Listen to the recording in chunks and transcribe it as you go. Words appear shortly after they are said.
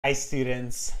Hi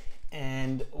students,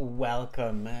 and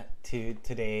welcome to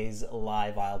today's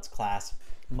live IELTS class.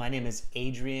 My name is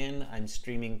Adrian. I'm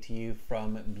streaming to you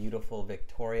from beautiful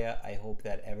Victoria. I hope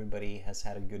that everybody has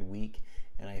had a good week,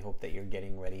 and I hope that you're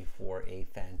getting ready for a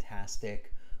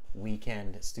fantastic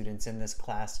weekend. Students, in this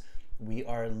class, we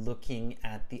are looking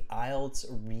at the IELTS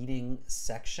reading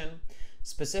section.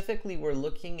 Specifically, we're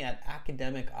looking at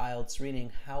academic IELTS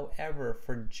reading. However,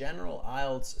 for general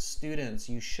IELTS students,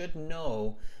 you should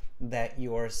know that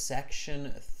your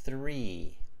section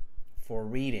 3 for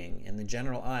reading in the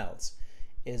general IELTS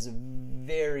is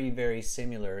very, very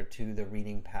similar to the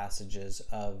reading passages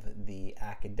of the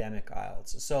academic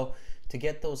IELTS. So to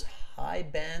get those high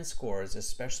band scores,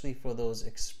 especially for those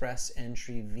express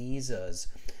entry visas,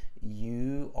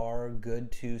 you are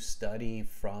good to study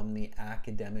from the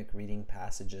academic reading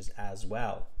passages as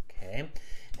well. Okay,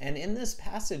 and in this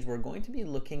passage we're going to be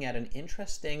looking at an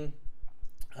interesting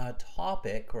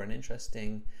topic, or an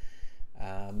interesting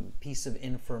piece of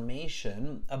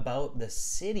information about the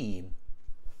city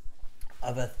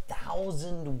of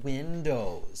 1,000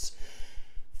 windows.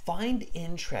 Find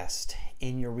interest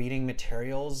in your reading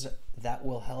materials. That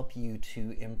will help you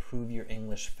to improve your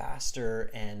English faster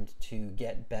and to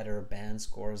get better band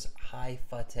scores. Hi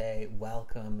Fateh,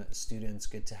 welcome students,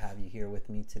 good to have you here with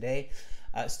me today.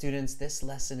 Students, this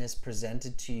lesson is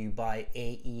presented to you by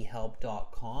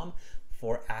aehelp.com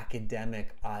for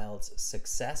academic IELTS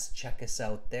success. Check us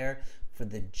out there. For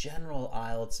the general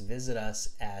IELTS, visit us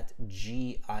at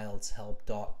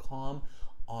gieltshelp.com.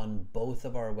 On both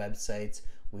of our websites,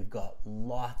 we've got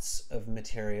lots of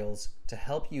materials to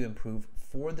help you improve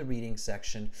for the reading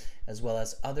section, as well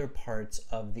as other parts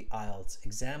of the IELTS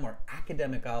exam. Our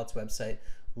academic IELTS website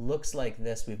looks like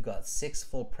this. We've got 6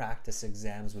 full practice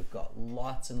exams. We've got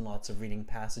lots and lots of reading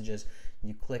passages.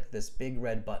 You click this big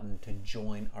red button to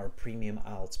join our premium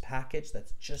IELTS package.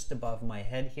 That's just above my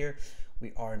head here.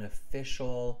 We are an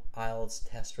official IELTS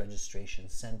test registration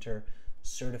center,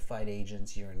 certified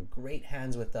agents. You're in great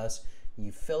hands with us.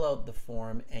 You fill out the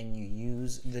form and you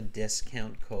use the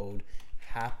discount code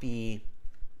HAPPY9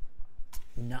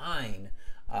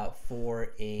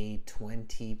 for a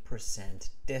 20%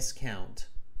 discount.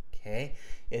 Okay,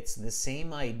 it's the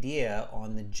same idea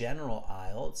on the general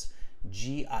IELTS,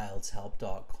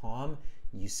 gieltshelp.com.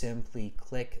 You simply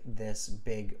click this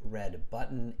big red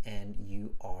button and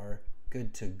you are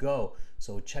good to go.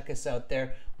 So check us out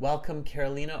there. Welcome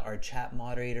Carolina, our chat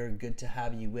moderator. Good to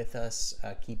have you with us,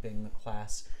 keeping the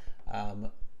class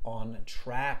on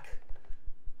track.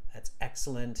 That's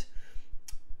excellent.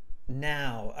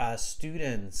 Now,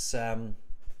 students,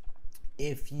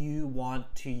 if you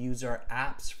want to use our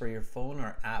apps for your phone,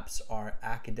 our apps are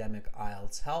Academic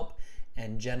IELTS Help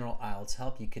and General IELTS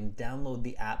Help. You can download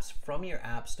the apps from your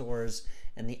app stores,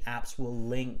 and the apps will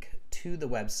link to the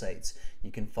websites.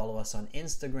 You can follow us on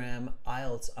Instagram,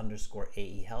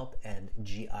 IELTS_AEHelp and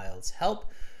GIELTS Help.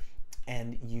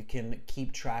 And you can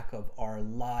keep track of our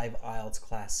live IELTS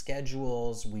class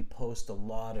schedules. We post a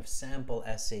lot of sample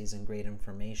essays and great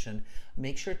information.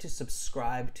 Make sure to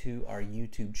subscribe to our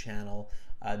YouTube channel.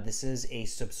 This is a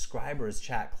subscribers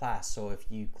chat class, so if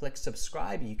you click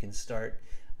subscribe, you can start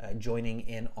joining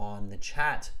in on the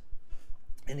chat.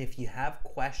 And if you have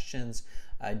questions,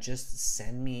 just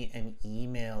send me an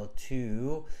email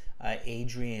to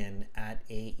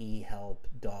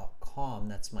adrian@aehelp.com.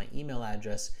 That's my email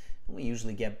address. And we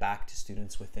usually get back to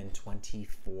students within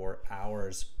 24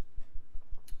 hours.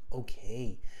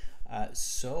 Okay,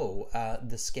 so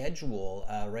the schedule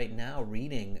right now,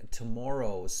 reading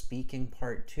tomorrow, speaking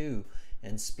part 2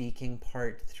 and speaking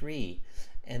part 3.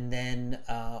 And then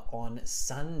on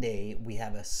Sunday, we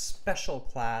have a special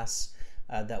class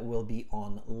that will be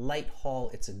on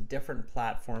Lighthall. It's a different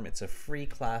platform. It's a free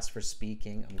class for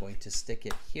speaking. I'm going to stick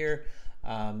it here.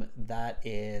 That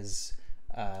is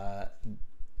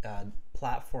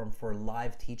platform for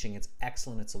live teaching. It's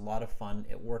excellent. It's a lot of fun.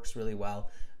 It works really well.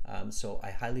 So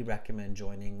I highly recommend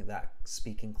joining that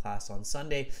speaking class on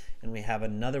Sunday. And we have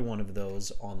another one of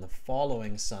those on the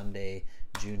following Sunday,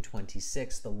 June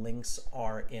 26th. The links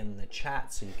are in the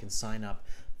chat, so you can sign up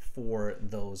for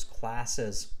those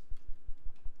classes.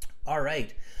 All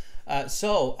right.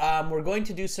 So we're going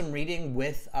to do some reading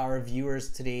with our viewers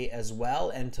today as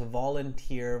well, and to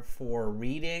volunteer for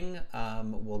reading,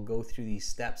 we'll go through these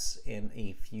steps in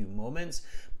a few moments.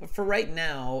 But for right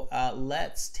now,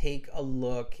 let's take a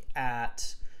look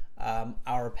at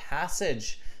our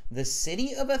passage, the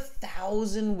city of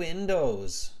 1,000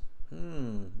 windows.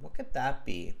 What could that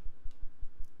be?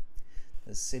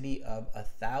 The city of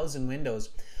 1,000 windows.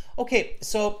 Okay,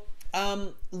 so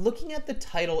Looking at the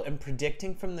title and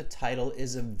predicting from the title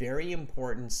is a very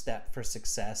important step for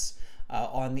success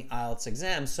on the IELTS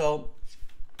exam. So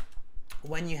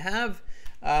when you have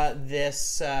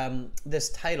this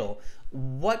title,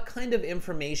 what kind of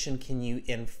information can you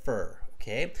infer?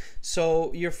 Okay,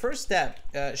 so your first step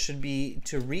should be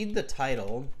to read the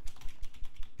title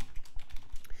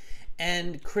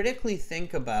and critically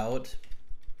think about,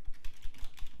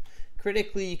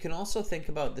 you can also think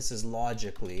about this as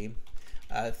logically,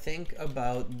 think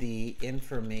about the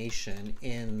information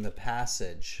in the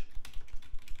passage.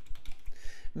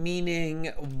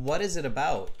 Meaning, what is it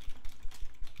about?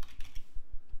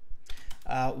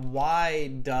 Why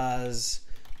does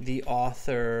the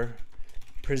author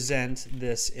present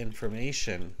this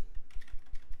information?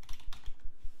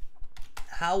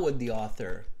 How would the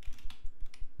author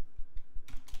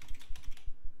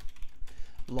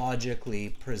logically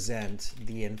present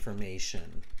the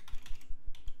information?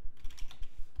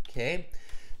 Okay,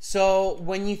 so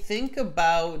when you think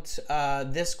about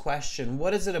this question,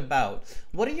 what is it about?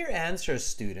 What are your answers,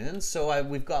 students? So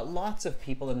we've got lots of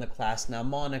people in the class now.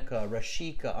 Monica,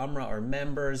 Rashika, Amra are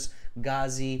members,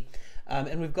 Ghazi,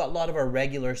 and we've got a lot of our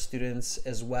regular students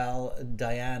as well,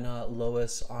 Diana,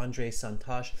 Lois, Andre,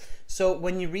 Santosh. So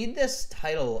when you read this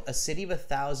title, A City of a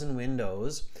Thousand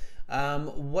Windows,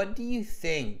 what do you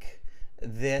think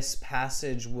this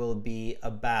passage will be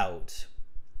about?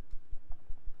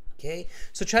 Okay,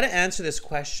 so try to answer this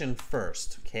question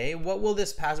first. Okay, what will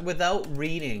this passage, without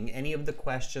reading any of the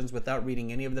questions, without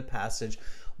reading any of the passage,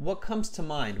 what comes to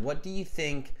mind? What do you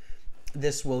think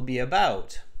this will be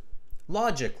about?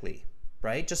 Logically,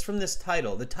 right? Just from this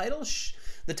title. The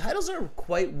titles are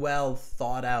quite well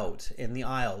thought out in the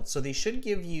IELTS, so they should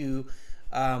give you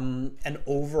an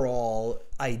overall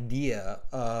idea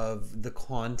of the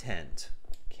content.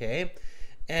 Okay.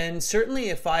 And certainly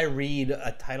if I read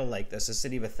a title like this, A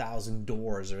City of a Thousand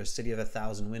Doors or A City of a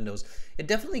Thousand Windows, it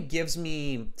definitely gives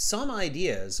me some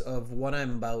ideas of what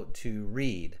I'm about to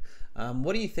read.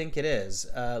 What do you think it is?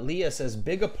 Leah says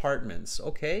big apartments.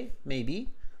 Okay, maybe.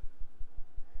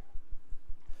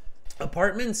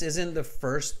 Apartments isn't the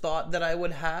first thought that I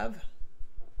would have.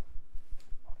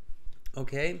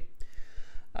 Okay.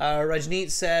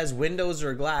 Rajneet says windows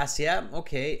or glass. Yeah,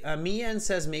 okay. Mian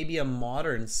says maybe a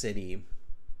modern city.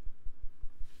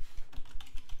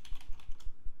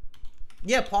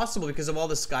 Yeah, possible because of all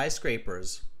the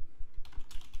skyscrapers.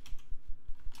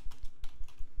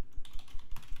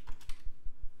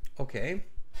 Okay.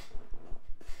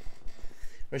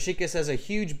 Rashika says a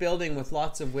huge building with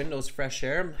lots of windows, fresh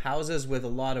air. Houses with a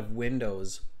lot of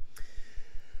windows.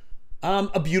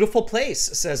 A beautiful place,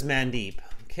 says Mandeep.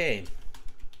 Okay.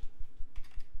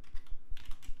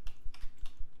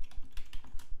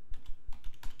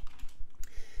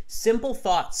 Simple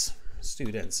thoughts,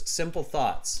 students. Simple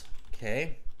thoughts.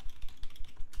 Okay.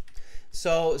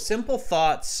 So simple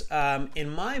thoughts,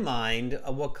 in my mind,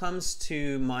 what comes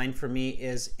to mind for me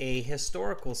is a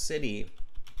historical city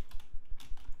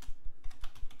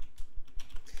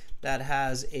that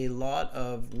has a lot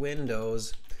of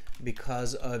windows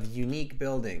because of unique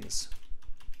buildings.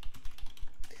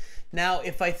 Now,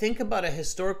 if I think about a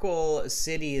historical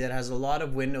city that has a lot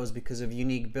of windows because of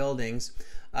unique buildings,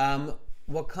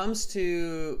 what comes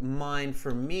to mind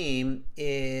for me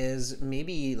is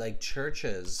maybe like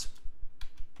churches.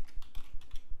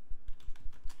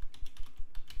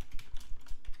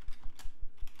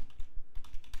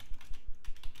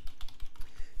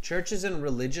 Churches and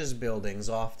religious buildings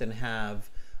often have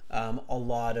a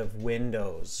lot of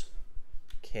windows.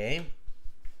 Okay.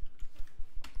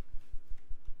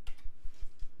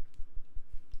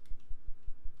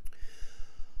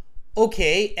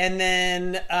 Okay, and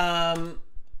then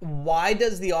why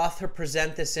does the author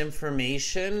present this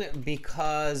information?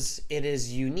 Because it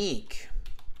is unique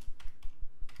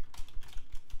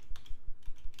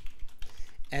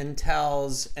and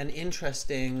tells an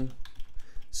interesting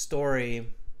story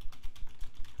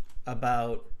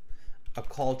about a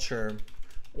culture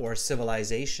or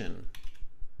civilization.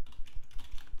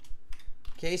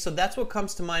 Okay, so that's what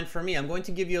comes to mind for me. I'm going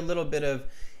to give you a little bit of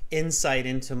insight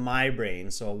into my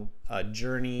brain. So a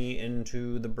journey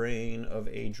into the brain of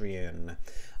Adrian.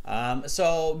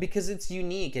 So because it's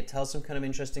unique, it tells some kind of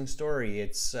interesting story.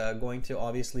 It's going to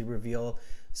obviously reveal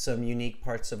some unique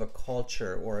parts of a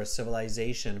culture or a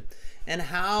civilization. And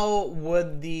how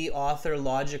would the author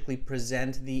logically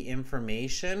present the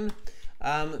information?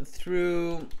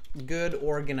 Through good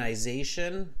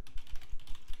organization,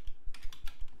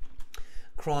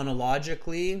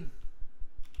 chronologically,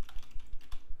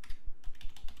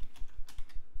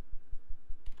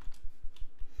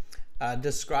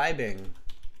 describing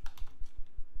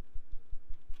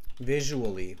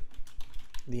visually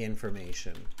the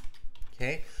information.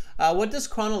 Okay, what does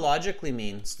chronologically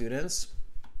mean, students?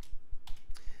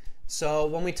 So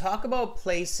when we talk about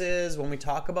places, when we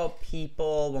talk about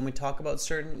people, when we talk about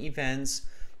certain events,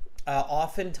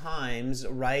 oftentimes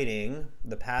writing,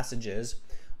 the passages,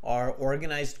 are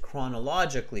organized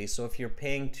chronologically. So if you're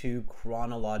paying to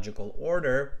chronological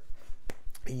order,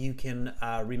 you can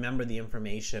remember the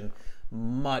information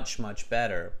much, much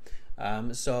better.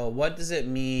 So what does it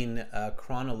mean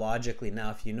chronologically?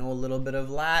 Now, if you know a little bit of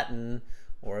Latin,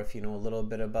 or if you know a little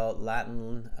bit about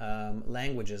Latin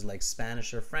languages like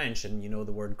Spanish or French, and you know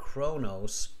the word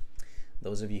chronos,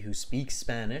 those of you who speak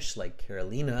Spanish, like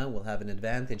Carolina, will have an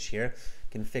advantage here,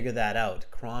 can figure that out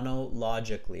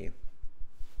chronologically.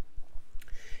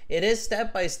 It is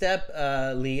step-by-step,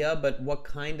 Leah, but what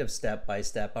kind of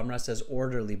step-by-step? Amra says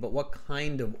orderly, but what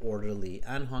kind of orderly?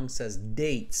 Anhong says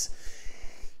dates.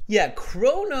 Yeah,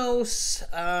 chronos,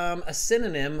 a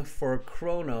synonym for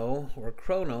chrono or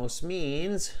chronos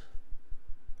means,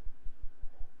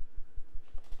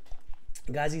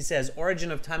 Ghazi says,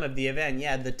 origin of time of the event.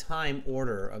 Yeah, the time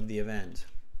order of the event.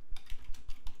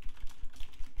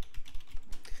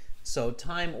 So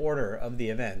time order of the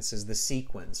events is the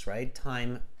sequence, right?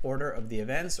 Time order of the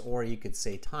events, or you could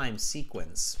say time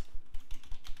sequence.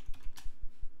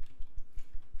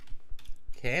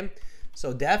 Okay,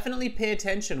 so definitely pay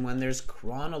attention when there's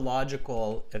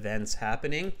chronological events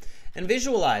happening, and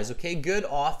visualize, okay? Good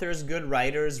authors, good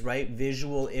writers write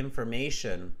visual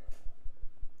information.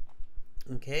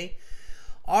 Okay,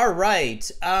 all right,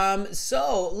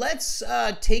 so let's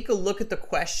take a look at the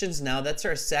questions now. That's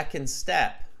our second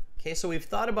step. Okay, so we've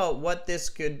thought about what this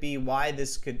could be, why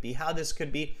this could be, how this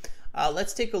could be.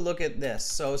 Let's take a look at this.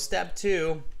 So step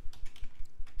 2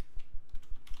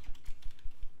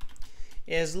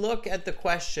 is look at the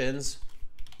questions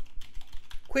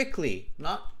quickly,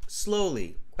 not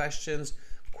slowly. Questions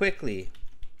quickly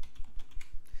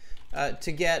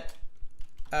to get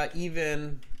an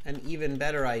even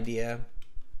better idea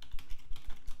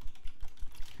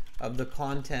of the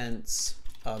contents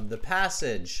of the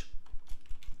passage.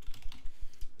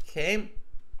 Okay,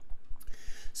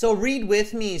 so read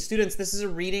with me, students. This is a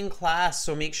reading class,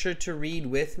 so make sure to read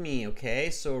with me, okay?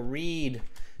 So read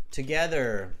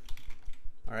together,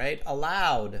 all right,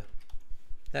 aloud.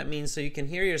 That means so you can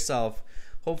hear yourself.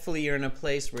 Hopefully you're in a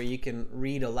place where you can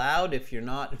read aloud. If you're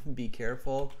not, be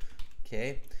careful,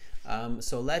 okay?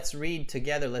 So let's read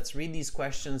together. Let's read these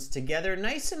questions together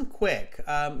nice and quick.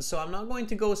 So I'm not going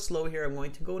to go slow here. I'm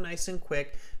going to go nice and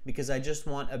quick because I just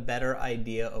want a better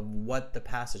idea of what the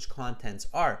passage contents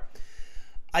are.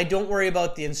 I don't worry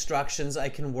about the instructions. I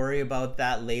can worry about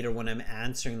that later when I'm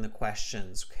answering the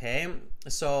questions, okay?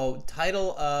 So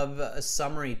title of a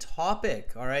summary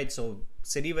topic, all right? So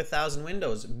City of a Thousand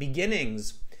Windows,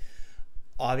 beginnings.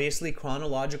 Obviously,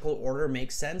 chronological order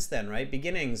makes sense then, right?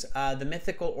 Beginnings. The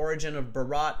mythical origin of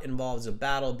Bharat involves a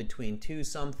battle between two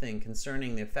something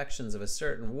concerning the affections of a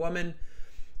certain woman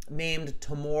named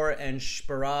Tamor and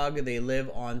Shparag. They live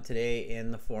on today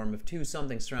in the form of two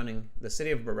something surrounding the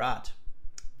city of Bharat.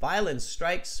 Violence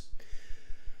strikes.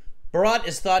 Bharat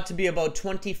is thought to be about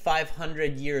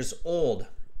 2,500 years old.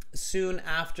 Soon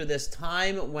after this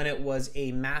time, when it was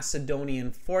a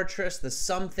Macedonian fortress, the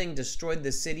something destroyed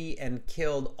the city and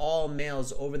killed all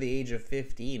males over the age of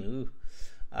 15. Ooh.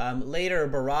 Later,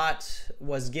 Bharat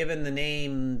was given the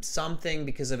name something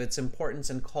because of its importance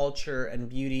and culture and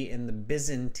beauty in the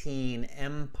Byzantine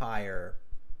Empire.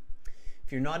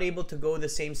 If you're not able to go the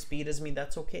same speed as me,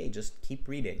 that's okay. Just keep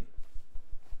reading.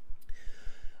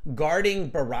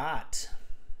 Guarding Bharat.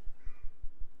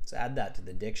 Let's add that to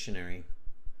the dictionary.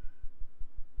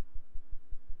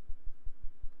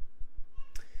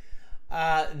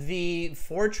 The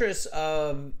fortress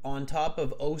on top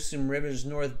of Osum River's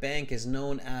north bank is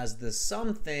known as the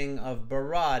something of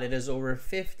Bharat. It is over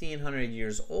 1,500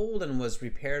 years old and was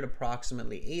repaired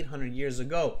approximately 800 years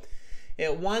ago.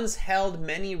 It once held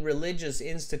many religious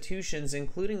institutions,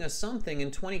 including a something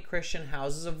and 20 Christian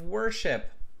houses of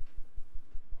worship.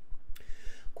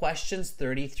 Questions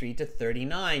 33 to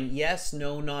 39. Yes,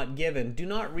 no, not given. Do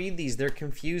not read these. They're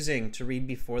confusing to read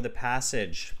before the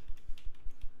passage.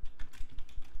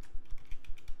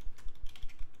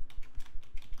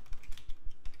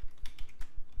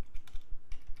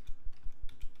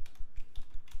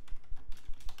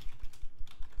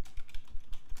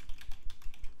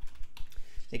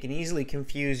 They can easily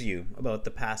confuse you about the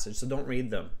passage, so don't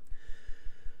read them.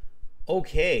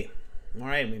 Okay, all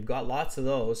right, we've got lots of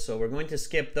those, so we're going to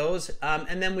skip those.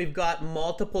 And then we've got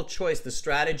multiple choice. The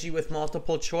strategy with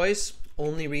multiple choice,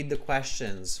 only read the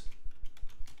questions.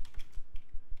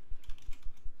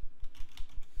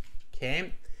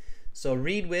 Okay, so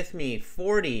read with me.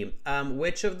 40.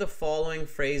 Which of the following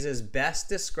phrases best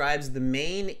describes the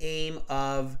main aim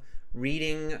of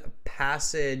reading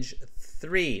passage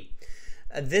 3?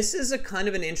 This is a kind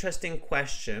of an interesting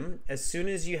question. As soon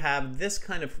as you have this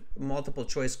kind of multiple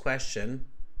choice question,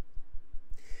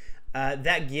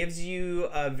 that gives you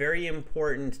a very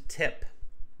important tip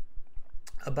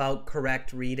about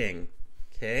correct reading.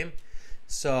 Okay,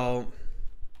 so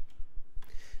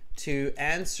to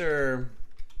answer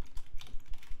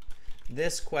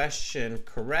this question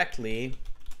correctly,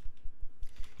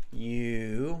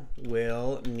 you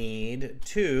will need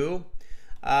to,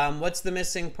 what's the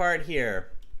missing part here?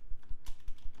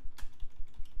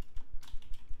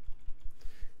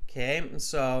 Okay,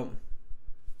 so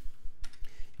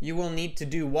you will need to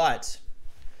do what?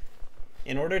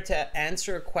 In order to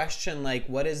answer a question like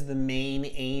what is the main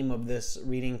aim of this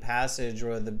reading passage,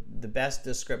 or the best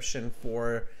description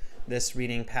for this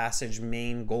reading passage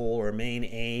main goal or main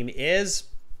aim is,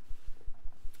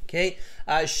 okay,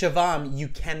 Shivam, you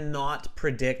cannot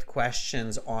predict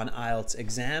questions on IELTS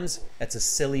exams. That's a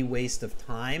silly waste of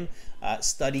time.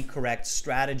 Study correct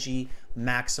strategy,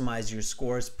 maximize your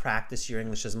scores, practice your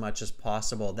English as much as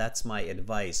possible. That's my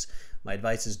advice. My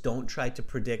advice is don't try to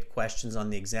predict questions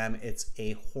on the exam. It's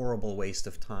a horrible waste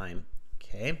of time.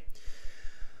 Okay.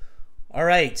 All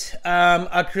right.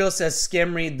 Akril says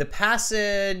skim read the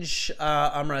passage.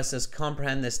 Amra says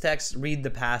comprehend this text. Read the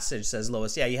passage, says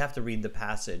Lois. Yeah, you have to read the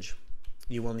passage.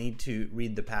 You will need to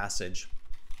read the passage.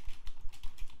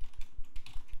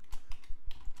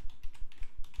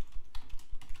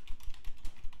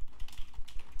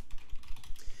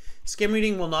 Skim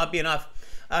reading will not be enough.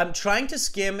 Trying to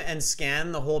skim and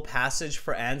scan the whole passage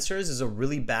for answers is a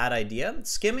really bad idea.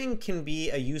 Skimming can be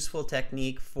a useful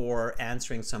technique for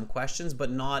answering some questions,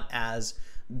 but not as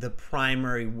the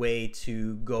primary way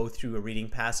to go through a reading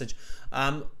passage.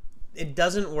 It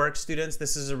doesn't work, students.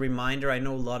 This is a reminder. I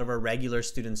know a lot of our regular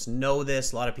students know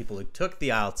this. A lot of people who took the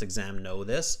IELTS exam know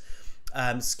this.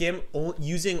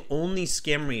 Using only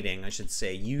skim reading, I should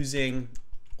say, using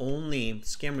only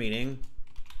skim reading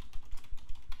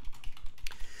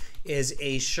is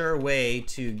a sure way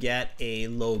to get a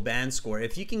low band score.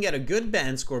 If you can get a good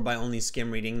band score by only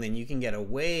skim reading, then you can get a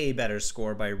way better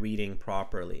score by reading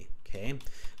properly. Okay,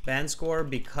 band score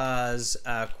because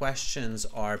questions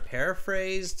are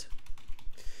paraphrased.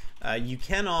 You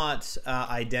cannot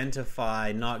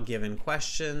identify not given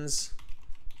questions.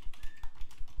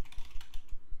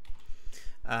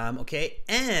 Okay,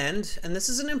 and this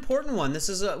is an important one. This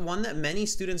is one that many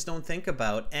students don't think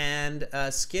about, and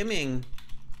skimming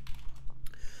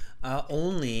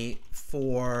only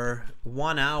for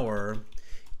 1 hour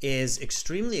is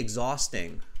extremely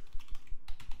exhausting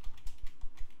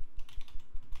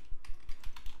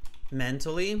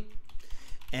mentally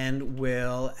and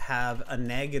will have a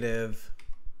negative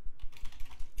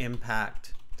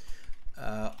impact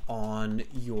on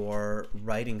your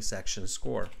writing section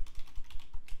score.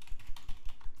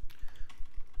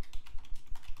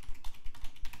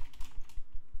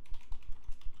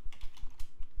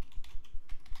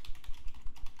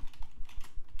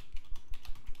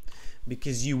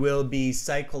 Because you will be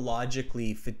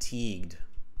psychologically fatigued.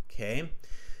 Okay,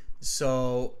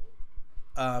 so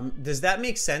does that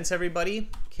make sense, everybody?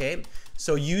 Okay,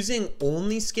 so using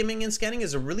only skimming and scanning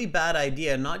is a really bad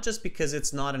idea, not just because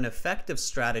it's not an effective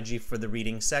strategy for the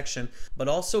reading section, but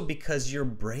also because your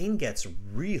brain gets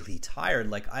really tired.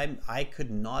 Like I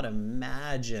could not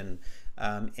imagine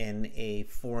in a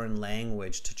foreign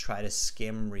language to try to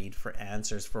skim read for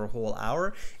answers for a whole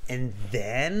hour and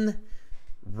then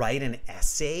write an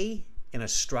essay in a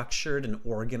structured and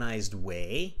organized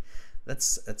way.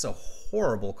 That's a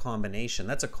horrible combination.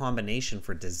 That's a combination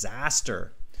for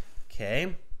disaster.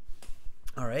 Okay.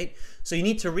 All right. So you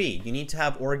need to read. You need to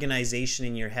have organization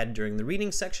in your head during the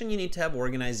reading section. You need to have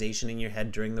organization in your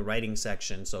head during the writing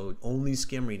section. So only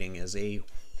skim reading is a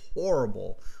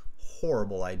horrible,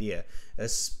 horrible idea,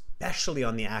 especially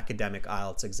on the academic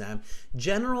IELTS exam.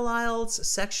 General IELTS,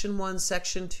 section 1,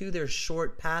 section 2, they're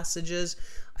short passages.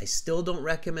 I still don't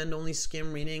recommend only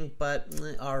skim reading, but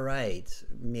all right,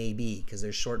 maybe, because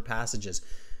they're short passages.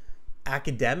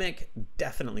 Academic,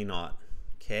 definitely not.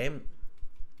 Okay.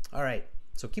 All right.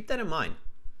 So keep that in mind.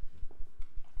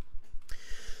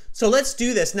 So let's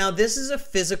do this. Now, this is a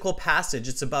physical passage.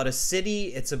 It's about a city.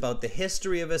 It's about the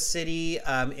history of a city.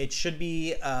 It should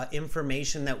be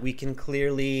information that we can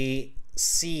clearly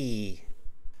see.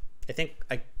 I think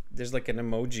there's like an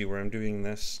emoji where I'm doing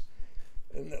this.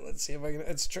 Let's see if I can.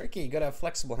 It's tricky. You gotta have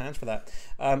flexible hands for that.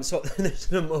 So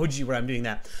there's an emoji where I'm doing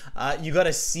that. You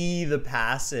gotta see the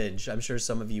passage. I'm sure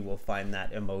some of you will find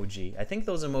that emoji. I think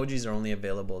those emojis are only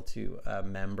available to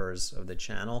members of the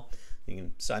channel. You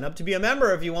can sign up to be a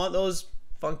member if you want those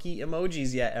funky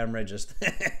emojis. Yeah, Emra just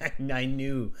I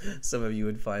knew some of you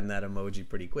would find that emoji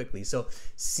pretty quickly. So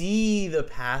see the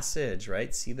passage,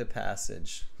 right? See the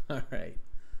passage. All right.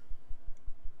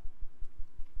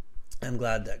 I'm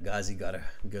glad that Ghazi got a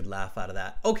good laugh out of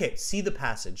that. Okay, see the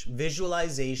passage.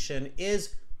 Visualization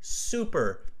is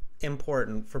super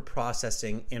important for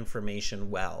processing information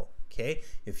well. Okay,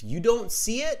 if you don't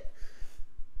see it,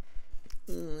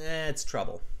 it's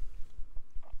trouble.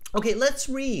 Okay, let's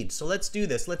read. So let's do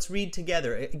this. Let's read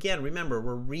together. Again, remember,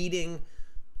 we're reading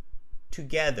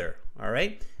together, all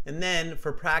right? And then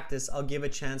for practice, I'll give a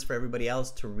chance for everybody else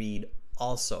to read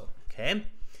also, okay?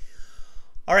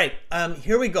 All right,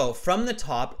 here we go. From the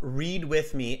top, read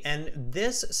with me. And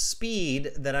this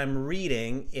speed that I'm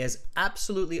reading is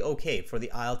absolutely okay for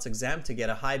the IELTS exam to get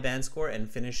a high band score and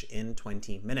finish in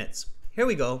 20 minutes. Here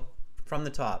we go, from the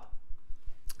top.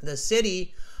 The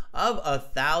city of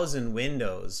 1,000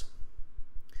 windows.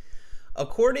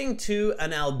 According to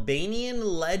an Albanian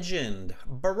legend,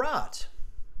 Berat,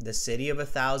 the city of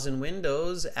 1,000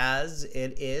 windows, as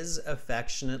it is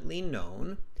affectionately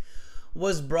known,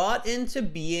 was brought into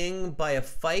being by a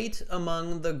fight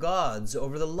among the gods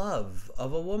over the love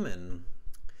of a woman.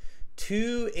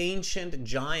 Two ancient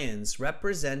giants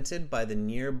represented by the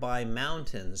nearby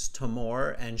mountains,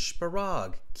 Tamor and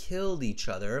Shparag, killed each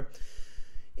other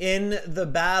in the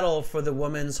battle for the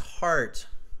woman's heart.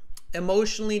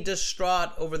 Emotionally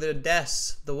distraught over their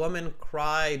deaths, the woman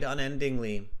cried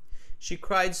unendingly. She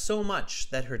cried so much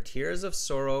that her tears of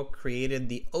sorrow created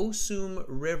the Osum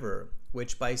River,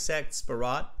 which bisects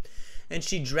Berat, and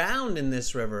she drowned in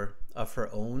this river of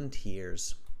her own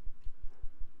tears.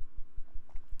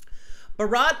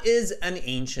 Berat is an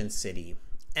ancient city,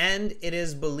 and it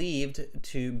is believed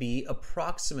to be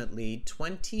approximately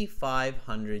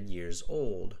 2,500 years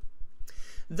old.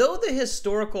 Though the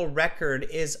historical record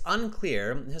is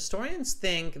unclear, historians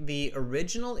think the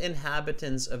original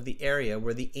inhabitants of the area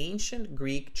were the ancient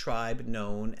Greek tribe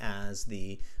known as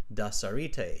the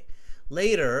Dasarite.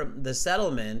 Later, the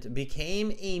settlement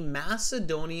became a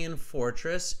Macedonian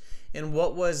fortress in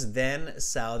what was then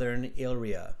southern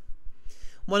Illyria.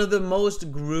 One of the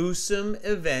most gruesome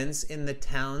events in the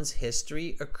town's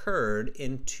history occurred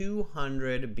in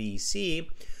 200 BC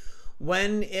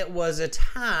when it was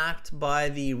attacked by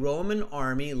the Roman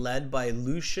army led by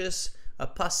Lucius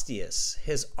Apustius.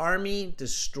 His army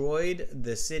destroyed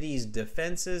the city's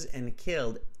defenses and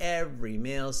killed every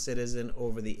male citizen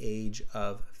over the age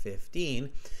of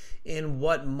 15 in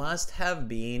what must have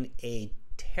been a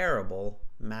terrible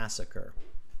massacre.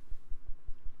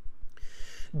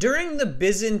 During the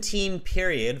Byzantine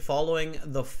period following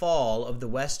the fall of the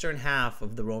western half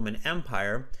of the Roman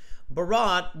Empire,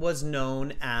 Berat was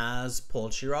known as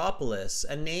Pulcheropolis,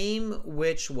 a name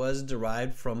which was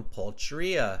derived from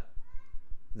Pulcheria,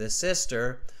 the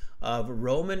sister of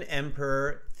Roman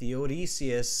Emperor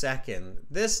Theodosius II.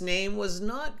 This name was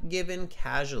not given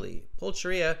casually.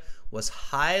 Pulcheria was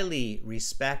highly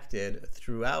respected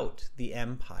throughout the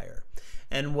empire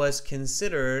and was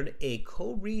considered a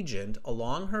co-regent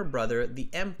along her brother, the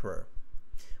emperor.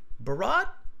 Berat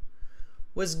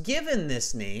was given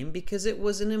this name because it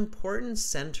was an important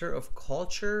center of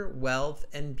culture, wealth,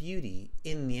 and beauty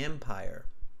in the empire.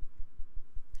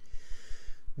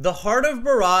 The heart of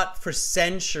Berat for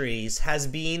centuries has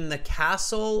been the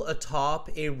castle atop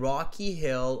a rocky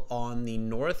hill on the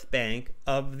north bank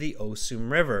of the Osum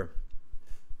River.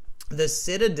 The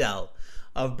citadel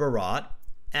of Berat,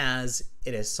 as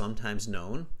it is sometimes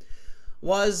known,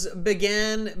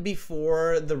 began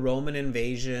before the Roman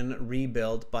invasion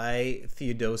rebuilt by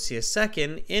Theodosius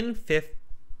II in 5th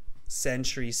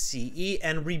century CE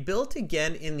and rebuilt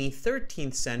again in the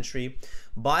 13th century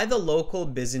by the local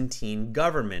Byzantine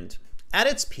government. At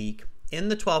its peak, in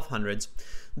the 1200s,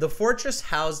 the fortress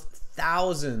housed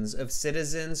thousands of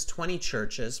citizens, 20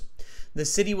 churches. The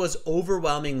city was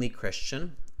overwhelmingly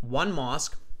Christian, one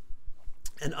mosque,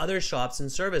 and other shops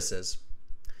and services.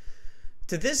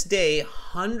 To this day,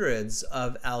 hundreds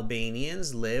of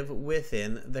Albanians live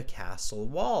within the castle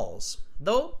walls,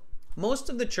 though most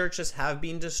of the churches have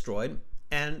been destroyed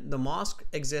and the mosque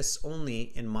exists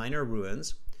only in minor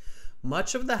ruins.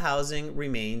 Much of the housing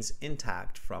remains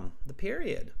intact from the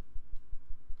period.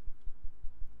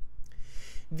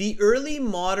 The early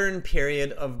modern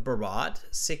period of Berat,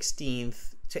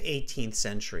 16th to 18th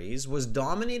centuries, was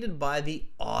dominated by the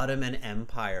Ottoman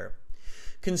Empire.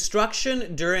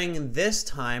 Construction during this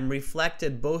time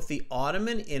reflected both the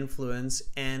Ottoman influence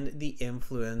and the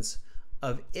influence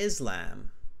of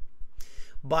Islam.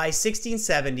 By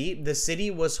 1670, the city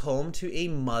was home to a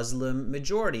Muslim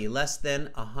majority, less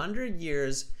than 100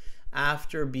 years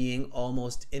after being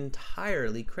almost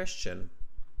entirely Christian.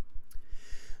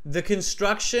 The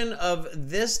construction of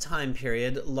this time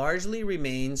period largely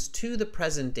remains to the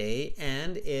present day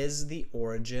and is the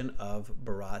origin of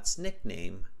Berat's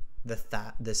nickname,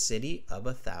 the city of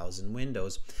 1,000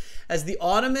 windows, as the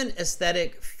Ottoman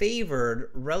aesthetic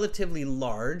favored relatively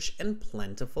large and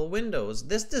plentiful windows.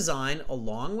 This design,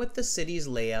 along with the city's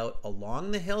layout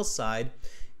along the hillside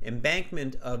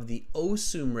embankment of the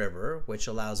Osum River, which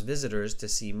allows visitors to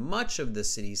see much of the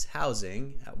city's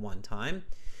housing at one time,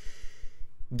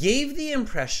 gave the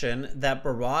impression that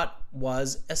Berat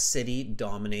was a city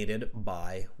dominated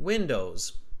by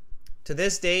windows. To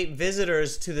this day,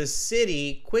 visitors to the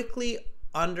city quickly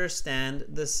understand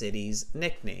the city's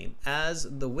nickname as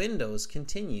the windows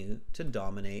continue to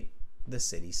dominate the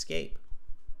cityscape.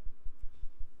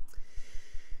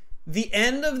 The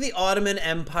end of the Ottoman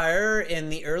Empire in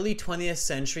the early 20th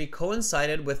century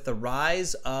coincided with the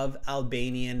rise of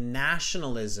Albanian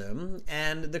nationalism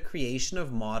and the creation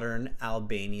of modern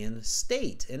Albanian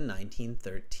state in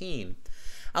 1913.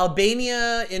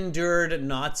 Albania endured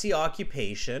Nazi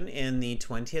occupation in the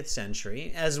 20th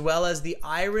century, as well as the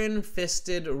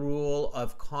iron-fisted rule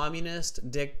of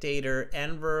communist dictator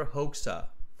Enver Hoxha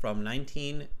from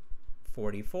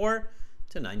 1944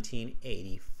 to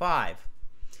 1985.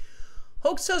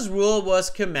 Hoxha's rule was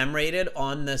commemorated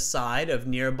on the side of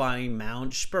nearby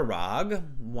Mount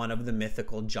Shparag, one of the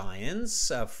mythical giants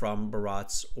from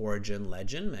Berat's origin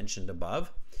legend mentioned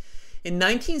above. In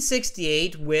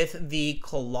 1968, with the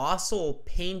colossal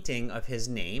painting of his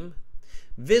name,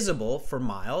 visible for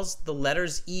miles, the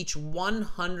letters each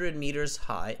 100 meters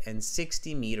high and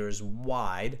 60 meters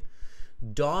wide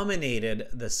dominated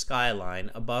the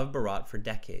skyline above Berat for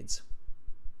decades.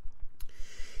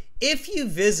 If you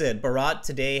visit Berat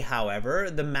today, however,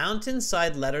 the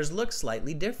mountainside letters look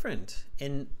slightly different.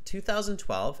 In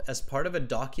 2012, as part of a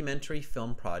documentary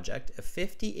film project, a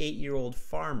 58-year-old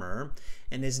farmer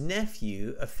and his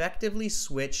nephew effectively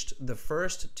switched the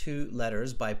first two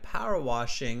letters by power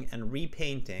washing and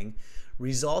repainting,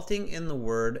 resulting in the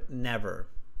word never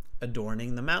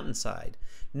adorning the mountainside.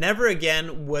 Never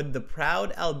again would the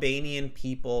proud Albanian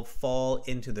people fall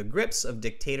into the grips of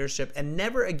dictatorship, and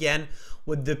never again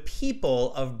would the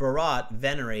people of Berat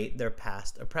venerate their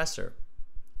past oppressor.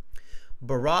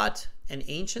 Berat, an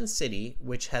ancient city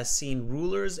which has seen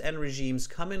rulers and regimes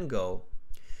come and go,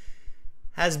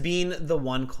 has been the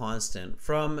one constant.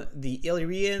 From the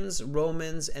Illyrians,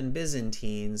 Romans, and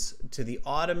Byzantines to the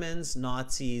Ottomans,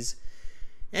 Nazis,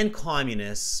 and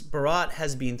communists, Berat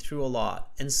has been through a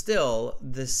lot, and still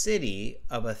the city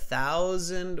of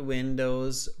 1,000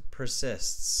 windows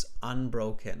persists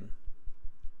unbroken.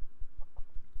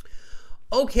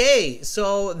 Okay,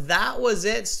 so that was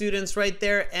it, students, right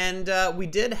there. And we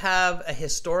did have a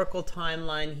historical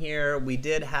timeline here. We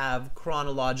did have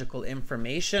chronological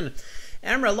information.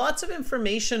 Amra, lots of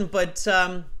information, but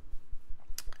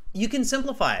you can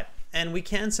simplify it, and we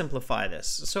can simplify this.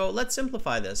 So let's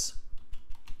simplify this.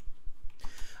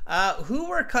 Who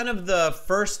were kind of the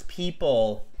first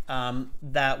people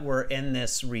that were in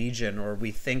this region, or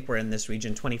we think were in this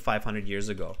region 2,500 years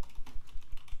ago?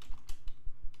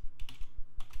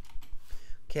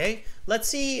 Okay, let's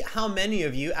see how many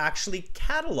of you actually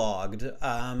cataloged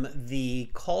the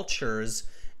cultures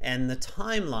and the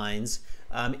timelines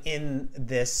in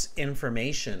this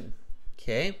information.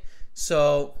 Okay,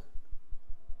 so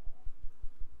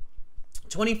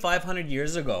 2,500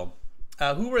 years ago.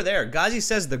 Who were there? Ghazi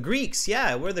says the Greeks.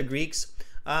 Yeah, we're the Greeks.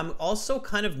 Also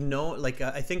kind of known, like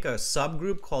I think a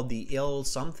subgroup called the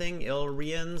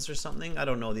Illyrians or something. I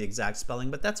don't know the exact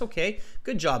spelling, but that's okay.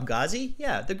 Good job, Ghazi.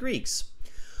 Yeah, the Greeks.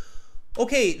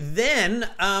 Okay, then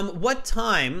what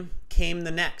time came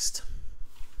the next?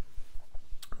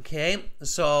 Okay,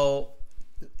 so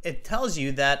it tells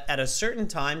you that at a certain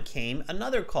time came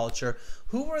another culture.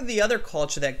 Who were the other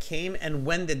culture that came, and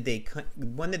when did they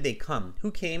come?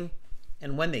 Who came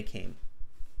and when they came?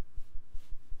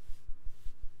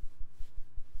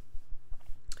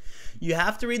 You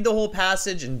have to read the whole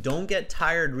passage, and don't get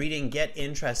tired reading. Get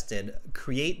interested.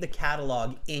 Create the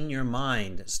catalog in your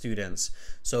mind, students.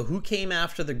 So who came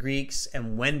after the Greeks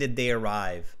and when did they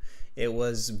arrive? It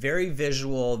was very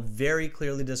visual, very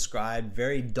clearly described,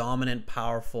 very dominant,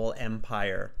 powerful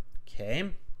empire. Okay.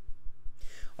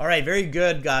 All right, very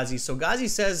good, Ghazi. So Ghazi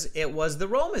says it was the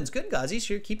Romans. Good, Ghazi.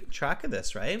 So you're keeping track of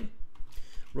this, right?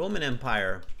 Roman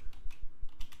Empire.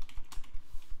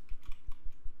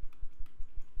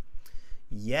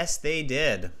 Yes, they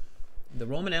did. The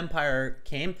Roman Empire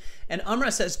came, and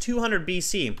Umra says 200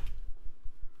 BC.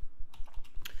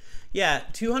 Yeah,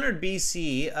 200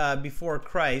 BC before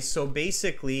Christ. So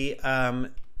basically,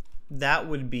 that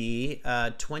would be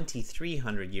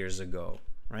 2,300 years ago,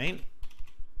 right?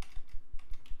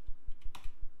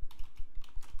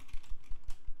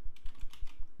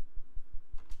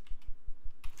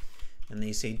 And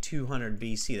they say 200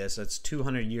 BC. That's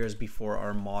 200 years before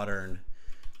our modern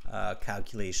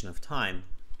calculation of time.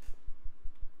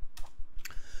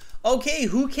 Okay,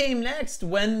 who came next?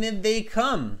 When did they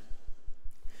come?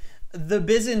 The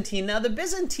Byzantine. Now, the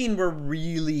Byzantine were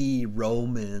really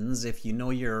Romans. If you know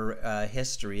your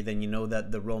history, then you know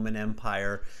that the Roman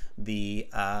Empire, the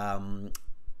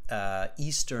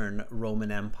Eastern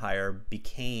Roman Empire,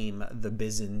 became the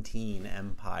Byzantine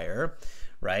Empire,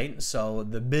 right? So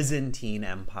the Byzantine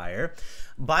Empire.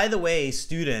 By the way,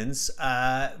 students,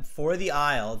 for the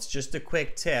IELTS, just a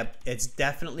quick tip, it's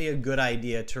definitely a good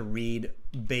idea to read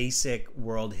basic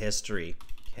world history,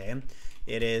 okay?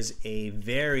 It is a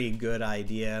very good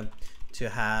idea to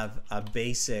have a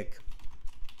basic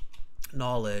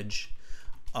knowledge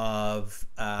of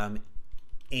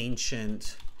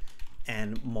ancient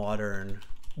and modern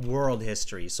world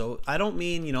history. So I don't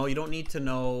mean, you know, you don't need to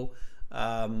know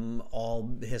all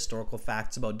the historical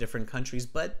facts about different countries,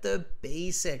 but the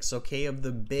basics, okay, of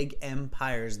the big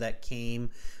empires that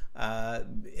came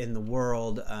in the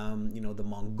world, you know, the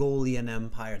Mongolian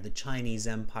Empire, the Chinese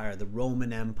Empire, the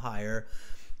Roman Empire,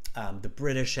 the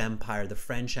British Empire, the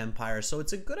French Empire. So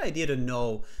it's a good idea to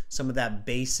know some of that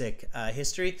basic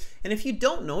history. And if you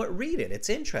don't know it, read it. It's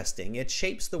interesting. It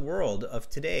shapes the world of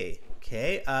today.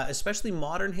 Okay, especially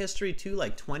modern history too,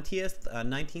 like 20th,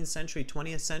 19th century,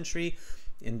 20th century,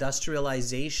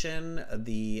 industrialization,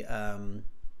 the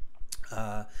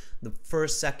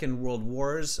First, Second World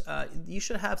Wars. You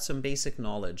should have some basic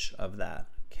knowledge of that.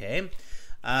 Okay,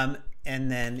 and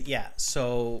then yeah,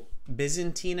 so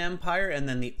Byzantine Empire and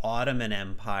then the Ottoman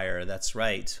Empire. That's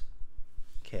right.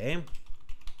 Okay.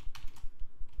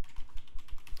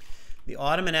 The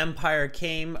Ottoman Empire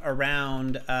came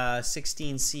around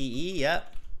 16 CE,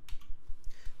 yep.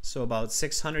 So about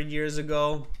 600 years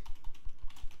ago.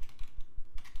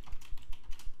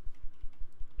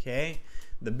 Okay.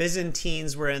 The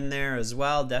Byzantines were in there as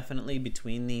well, definitely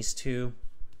between these two.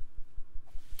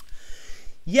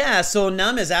 Yeah, so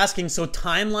Num is asking, so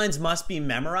timelines must be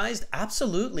memorized?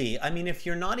 Absolutely. I mean, if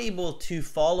you're not able to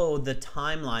follow the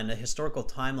timeline, the historical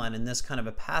timeline in this kind of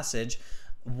a passage,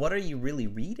 what are you really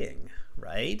reading,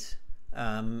 right?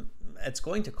 It's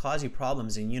going to cause you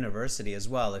problems in university as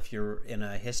well if you're in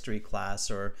a history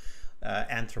class or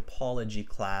anthropology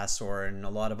class or in a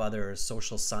lot of other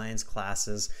social science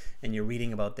classes and you're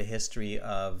reading about the history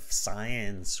of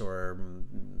science or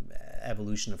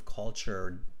evolution of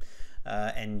culture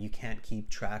and you can't keep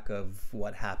track of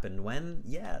what happened when,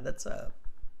 yeah, that's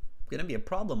gonna be a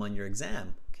problem on your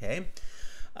exam, okay?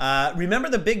 Remember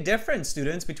the big difference,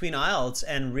 students, between IELTS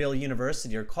and real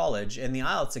university or college. In the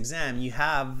IELTS exam, you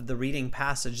have the reading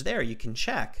passage there. You can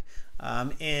check.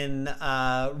 In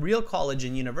real college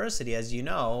and university, as you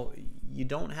know, you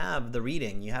don't have the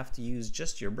reading. You have to use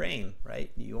just your brain, right?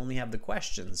 You only have the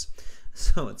questions.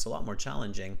 So it's a lot more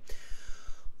challenging.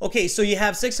 Okay, so you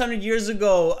have 600 years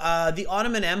ago, the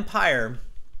Ottoman Empire.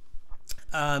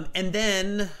 And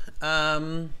then,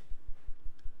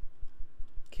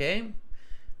 okay.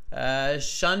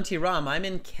 Shantiram, I'm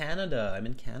in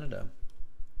Canada.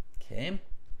 Okay.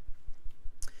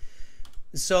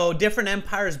 So different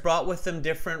empires brought with them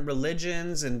different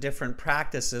religions and different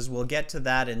practices. We'll get to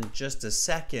that in just a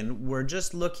second. We're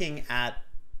just looking at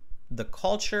the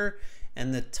culture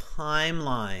and the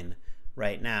timeline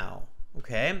right now.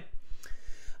 Okay.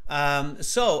 What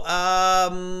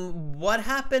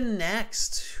happened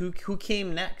next? Who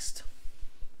came next?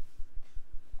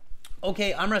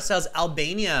 Okay, Amra says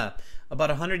Albania about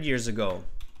 100 years ago,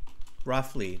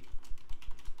 roughly.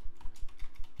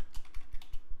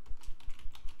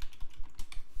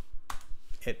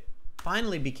 It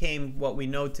finally became what we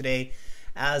know today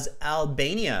as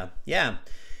Albania, yeah.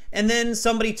 And then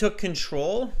somebody took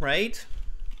control, right?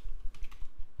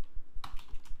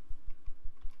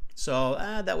 So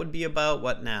that would be about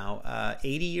what now?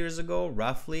 80 years ago,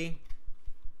 roughly.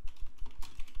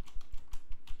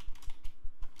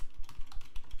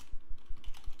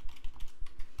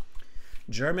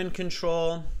 German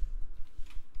control,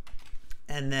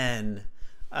 and then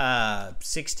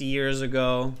 60 years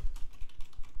ago,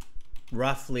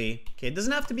 roughly, okay, it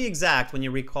doesn't have to be exact when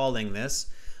you're recalling this,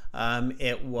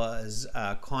 it was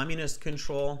communist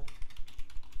control,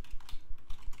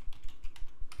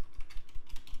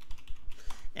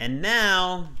 And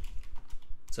now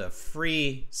it's a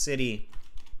free city,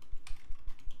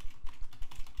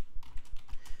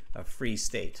 a free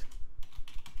state,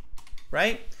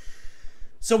 right?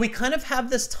 So we kind of have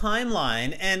this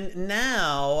timeline, and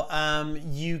now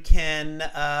you can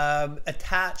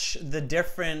attach the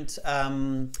different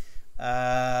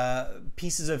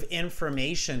pieces of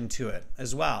information to it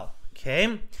as well,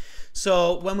 okay?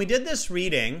 So when we did this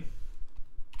reading,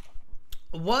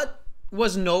 what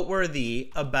was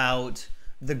noteworthy about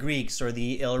the Greeks or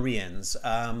the Illyrians?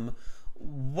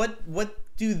 What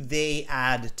do they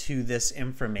add to this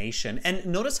information? And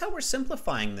notice how we're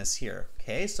simplifying this here,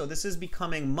 okay? So this is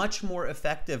becoming much more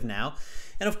effective now.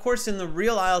 And of course, in the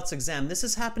real IELTS exam, this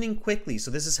is happening quickly.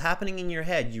 So this is happening in your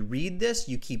head. You read this,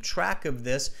 you keep track of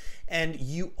this, and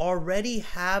you already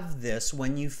have this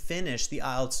when you finish the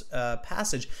IELTS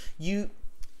passage.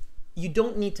 You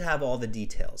don't need to have all the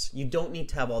details. You don't need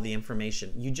to have all the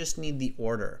information. You just need the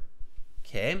order,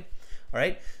 okay? All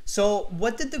right, so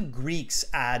what did the Greeks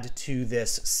add to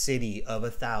this city of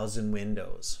 1,000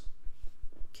 windows?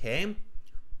 Okay,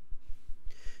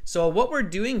 so what we're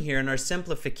doing here in our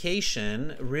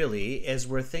simplification really is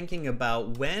we're thinking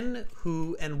about when,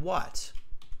 who, and what.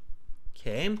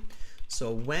 Okay,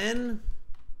 so when,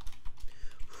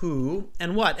 who,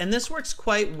 and what. And this works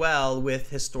quite well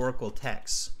with historical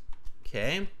texts.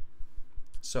 Okay,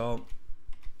 so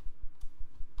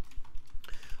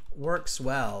works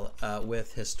well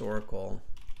with historical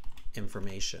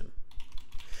information.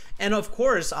 And of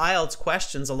course, IELTS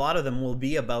questions, a lot of them will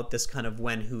be about this kind of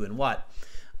when, who, and what.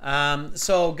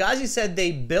 So Ghazi said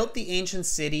they built the ancient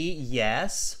city.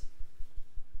 Yes.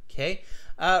 Okay.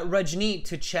 Rajneet,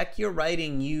 to check your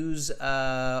writing, use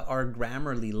our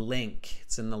Grammarly link.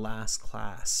 It's in the last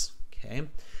class. Okay.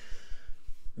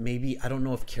 Maybe, I don't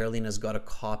know if Carolina's got a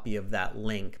copy of that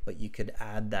link, but you could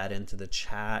add that into the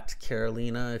chat.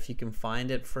 Carolina, if you can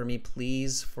find it for me,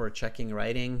 please, for checking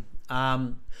writing.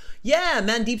 Yeah,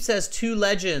 Mandeep says 2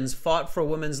 legends fought for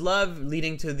women's love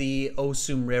leading to the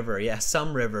Osum River. Yeah,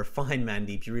 some river. Fine,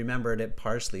 Mandeep. You remembered it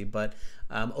partially, but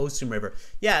Osum River.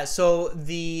 Yeah, so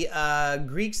the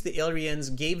Greeks, the Illyrians,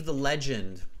 gave the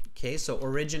legend. Okay, so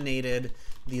originated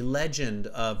the legend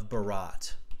of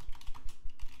Bharat.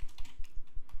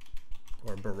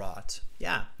 Or Bharat,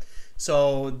 yeah.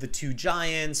 So the 2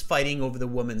 giants fighting over the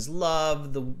woman's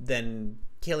love, then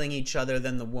killing each other,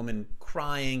 then the woman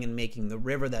crying and making the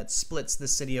river that splits the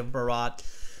city of Bharat.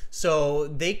 So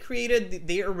they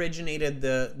originated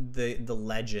the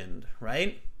legend,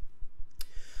 right?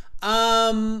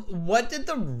 What did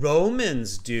the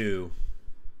Romans do?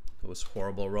 Those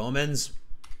horrible Romans.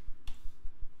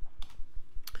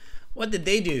 What did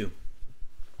they do?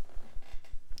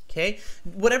 Okay,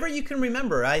 whatever you can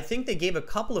remember. I think they gave a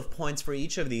couple of points for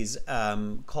each of these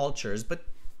cultures, but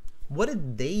what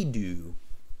did they do?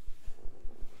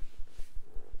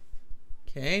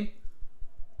 Okay,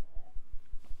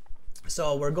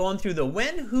 so we're going through the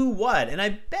when, who, what, and I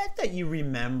bet that you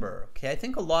remember. Okay, I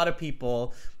think a lot of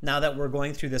people, now that we're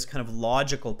going through this kind of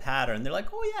logical pattern, they're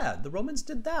like, oh yeah, the Romans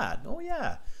did that. Oh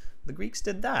yeah, the Greeks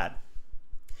did that.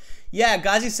 Yeah,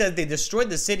 Ghazi said they destroyed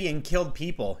the city and killed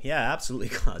people. Yeah, absolutely,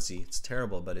 Ghazi. It's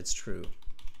terrible, but it's true.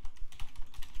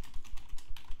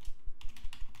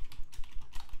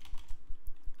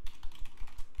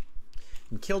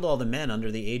 And killed all the men under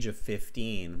the age of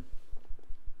 15.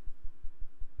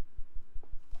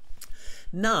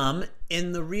 Num,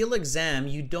 in the real exam,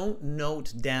 you don't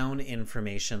note down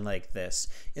information like this.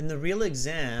 In the real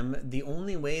exam, the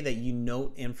only way that you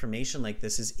note information like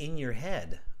this is in your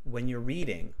head when you're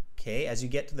reading. Okay, as you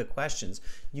get to the questions,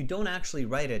 you don't actually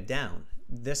write it down.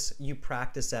 This you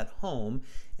practice at home,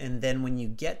 and then when you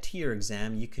get to your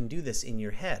exam, you can do this in your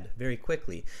head very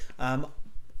quickly.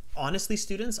 Honestly,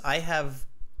 students, I have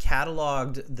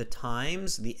cataloged the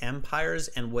times, the empires,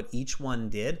 and what each one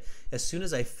did as soon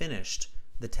as I finished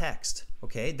the text.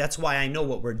 Okay, that's why I know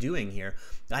what we're doing here.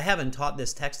 I haven't taught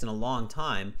this text in a long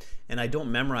time, and I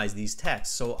don't memorize these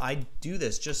texts, so I do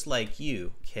this just like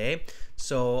you. Okay,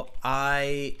 so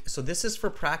this is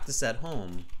for practice at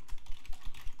home.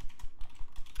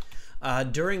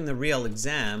 During the real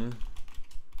exam,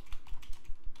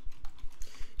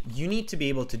 you need to be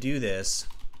able to do this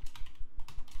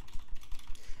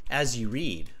as you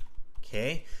read.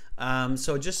 Okay,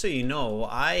 so just so you know,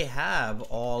 I have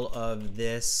all of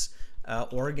this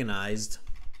organized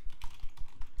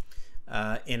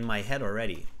in my head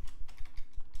already.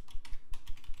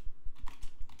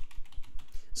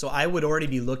 So I would already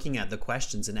be looking at the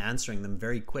questions and answering them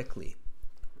very quickly.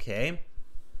 Okay?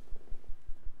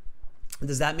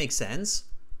 Does that make sense?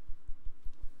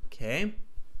 Okay.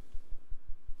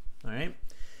 All right.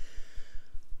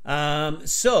 They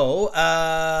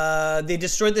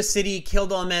destroyed the city,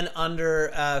 killed all men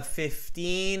under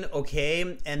 15.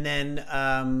 Okay, and then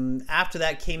after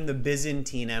that came the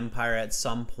Byzantine Empire at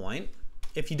some point.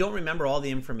 If you don't remember all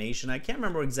the information, I can't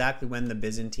remember exactly when the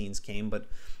Byzantines came, but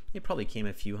they probably came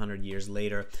a few hundred years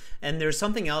later. And there's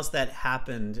something else that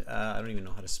happened. I don't even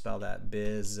know how to spell that.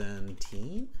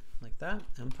 Byzantine, like that,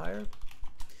 empire.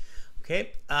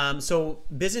 Okay, so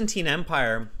Byzantine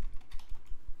Empire.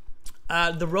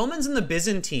 The Romans and the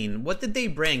Byzantine, what did they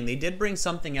bring? They did bring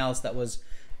something else that was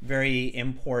very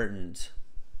important.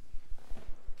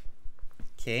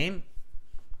 Okay.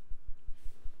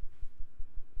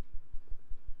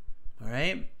 All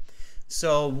right.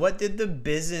 So what did the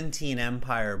Byzantine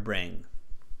Empire bring?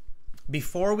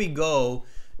 Before we go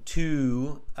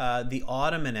to the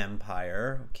Ottoman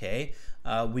Empire, okay,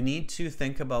 we need to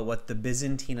think about what the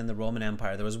Byzantine and the Roman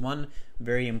Empire. There was one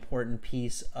very important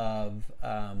piece of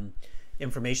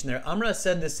information there. Umra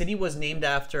said the city was named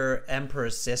after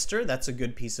Emperor's sister. That's a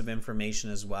good piece of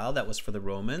information as well. That was for the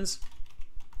Romans.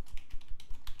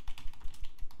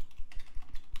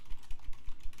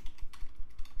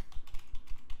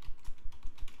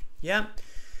 Yeah.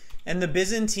 And the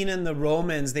Byzantine and the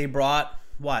Romans, they brought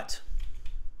what?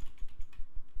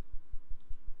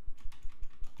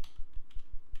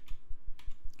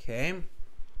 Okay.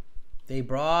 They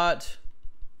brought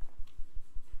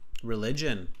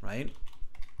religion, right?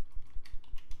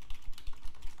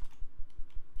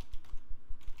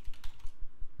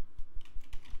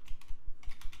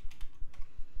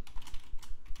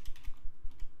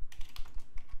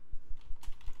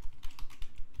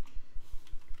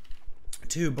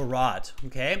 To Bharat.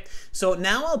 Okay, so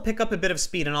now I'll pick up a bit of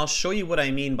speed and I'll show you what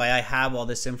I mean by I have all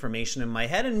this information in my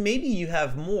head, and maybe you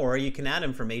have more, you can add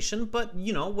information, but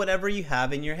you know, whatever you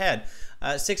have in your head.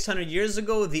 600 years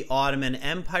ago, the Ottoman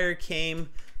Empire came,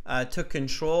 took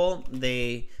control.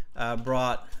 They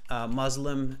brought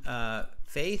Muslim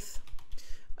faith,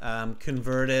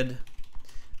 converted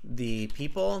the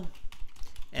people,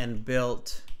 and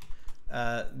built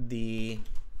the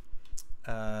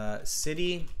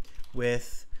city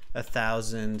with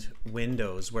 1,000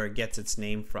 windows, where it gets its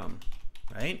name from,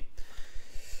 right?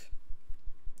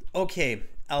 Okay,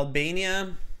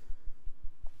 Albania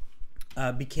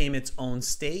became its own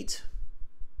state.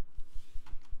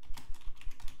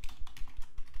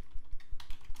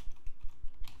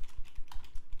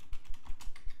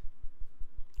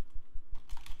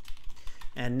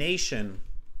 And nation.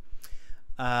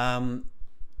 80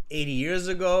 years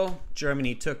ago,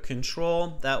 Germany took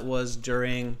control. That was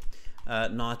during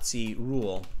Nazi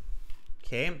rule.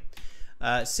 Okay,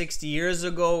 60 years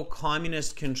ago,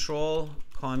 communist control,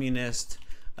 communist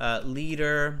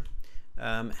leader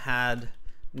had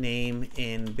name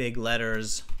in big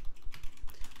letters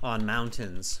on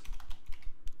mountains.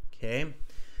 Okay,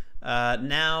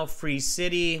 now free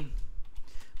city,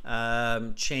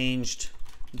 changed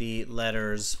the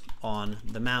letters on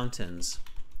the mountains.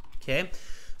 Okay,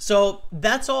 so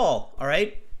that's all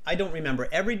right? I don't remember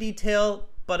every detail,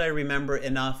 but I remember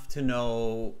enough to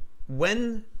know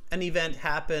when an event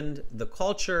happened, the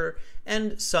culture,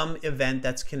 and some event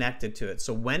that's connected to it.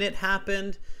 So when it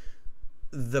happened,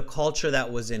 the culture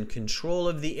that was in control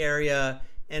of the area,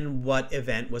 and what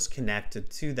event was connected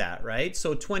to that, right?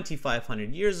 So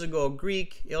 2,500 years ago,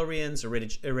 Greek Illyrians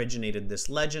originated this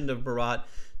legend of Bharat.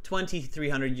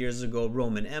 2,300 years ago,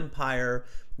 Roman Empire,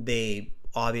 they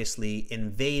obviously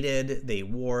invaded, they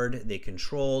warred, they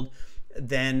controlled.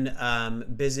 Then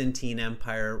Byzantine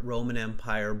Empire, Roman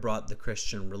Empire brought the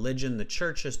Christian religion, the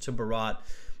churches to Bharat.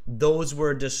 Those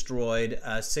were destroyed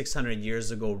 600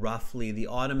 years ago, roughly. The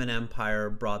Ottoman Empire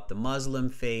brought the Muslim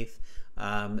faith.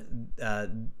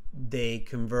 They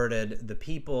converted the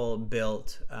people,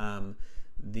 built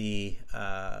the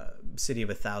city of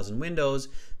 1,000 windows.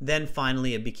 Then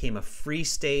finally it became a free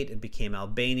state. It became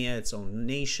Albania, its own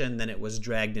nation. Then it was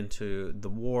dragged into the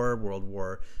war, World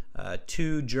War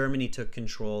II. Germany took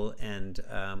control, and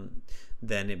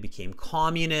then it became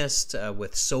communist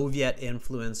with Soviet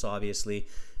influence, obviously,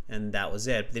 and that was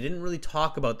it. They didn't really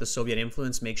talk about the Soviet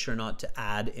influence. Make sure not to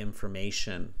add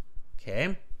information.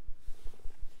 Okay.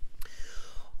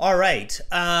 All right,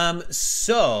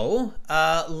 so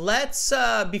let's,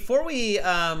 before we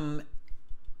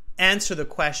answer the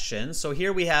questions, so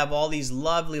here we have all these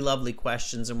lovely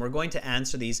questions, and we're going to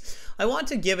answer these. I want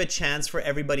to give a chance for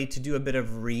everybody to do a bit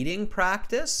of reading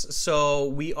practice. So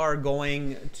we are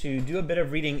going to do a bit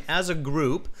of reading as a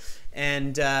group,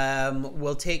 and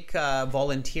we'll take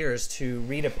volunteers to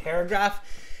read a paragraph.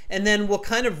 and then we'll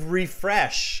kind of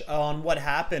refresh on what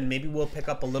happened. Maybe we'll pick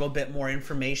up a little bit more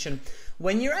information.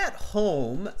 When you're at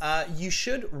home, you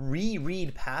should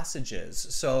reread passages.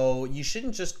 So you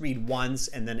shouldn't just read once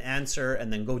and then answer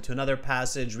and then go to another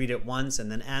passage, read it once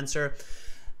and then answer.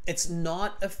 It's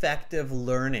not effective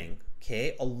learning.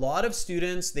 Okay, a lot of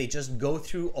students, they just go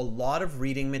through a lot of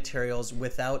reading materials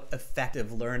without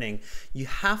effective learning. You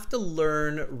have to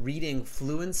learn reading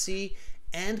fluency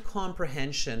and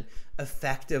comprehension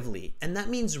effectively, and that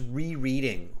means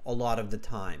rereading a lot of the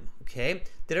time. Okay,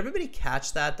 did everybody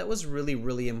catch that? That was really,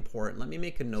 really important. Let me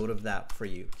make a note of that for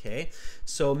you. Okay,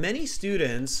 so many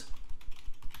students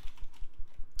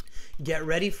get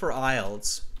ready for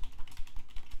IELTS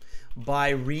by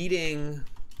reading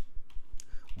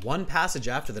one passage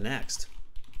after the next.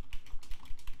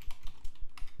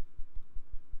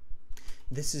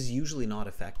 This is usually not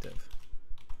effective.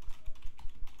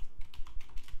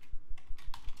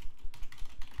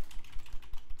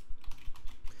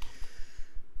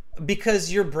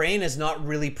 Because your brain is not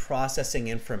really processing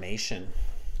information,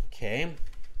 okay?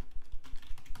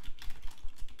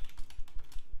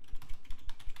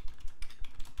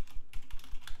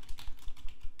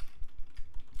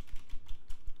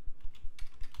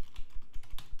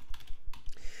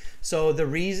 So the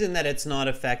reason that it's not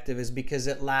effective is because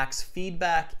it lacks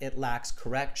feedback, it lacks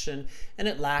correction, and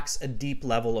it lacks a deep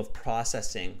level of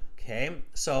processing, okay?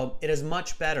 So it is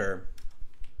much better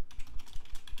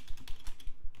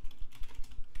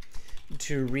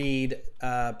to read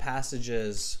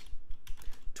passages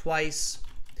twice,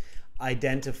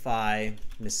 identify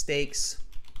mistakes,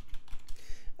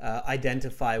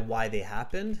 identify why they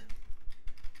happened,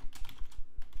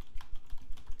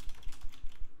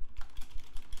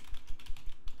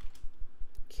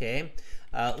 okay,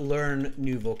 learn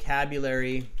new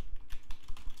vocabulary,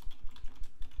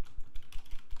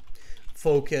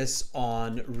 focus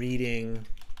on reading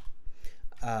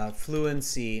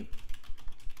fluency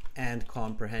and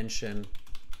comprehension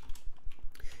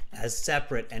as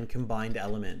separate and combined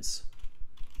elements.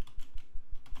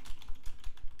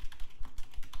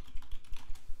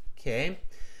 Okay,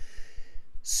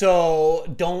 so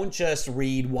don't just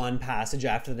read one passage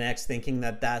after the next thinking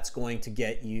that that's going to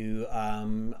get you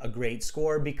a great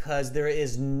score, because there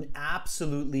is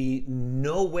absolutely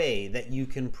no way that you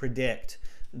can predict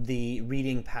the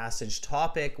reading passage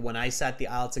topic. When I sat the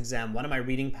IELTS exam, one of my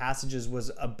reading passages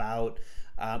was about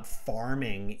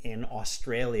farming in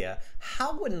Australia.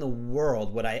 How in the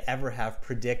world would I ever have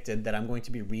predicted that I'm going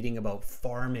to be reading about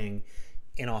farming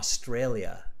in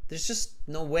Australia? There's just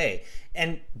no way.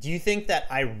 And do you think that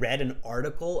I read an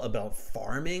article about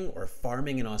farming or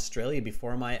farming in Australia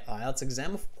before my IELTS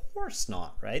exam? Of course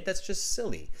not, right? That's just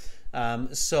silly.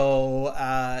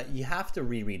 So you have to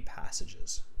reread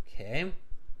passages, okay?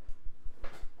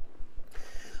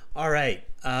 All right,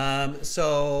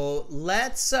 so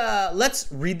let's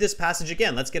read this passage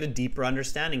again. Let's get a deeper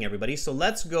understanding, everybody. So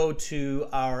let's go to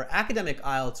our Academic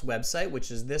IELTS website,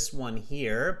 which is this one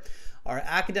here. Our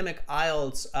Academic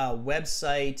IELTS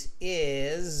website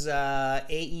is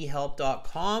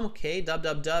aehelp.com, okay,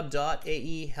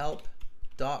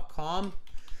 www.aehelp.com.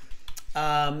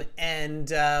 And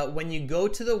when you go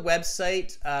to the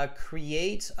website,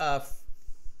 create a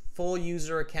full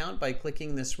user account by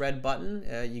clicking this red button.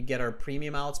 You get our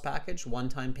premium IELTS package,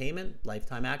 one-time payment,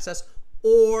 lifetime access,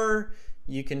 or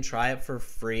you can try it for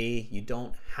free. You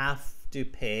don't have to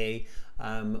pay.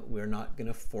 We're not going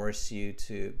to force you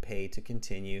to pay to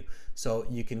continue. So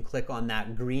you can click on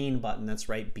that green button that's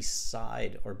right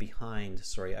beside or behind,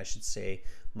 sorry, I should say,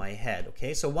 my head.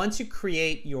 Okay, so once you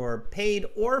create your paid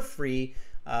or free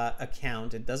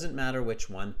account, it doesn't matter which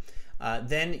one,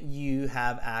 then you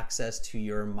have access to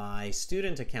your My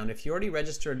Student account. If you already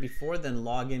registered before, then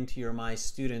log into your My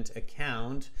Student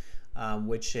account,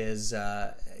 which is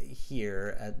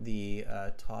here at the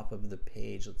top of the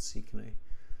page. Let's see,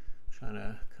 trying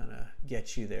to kind of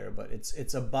get you there, but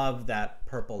it's above that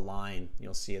purple line.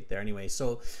 You'll see it there anyway.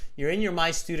 So you're in your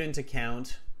My Student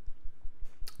account,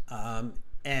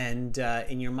 and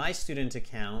in your My Student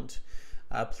account,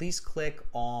 please click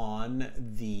on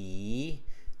the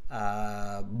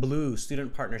blue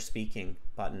Student Partner Speaking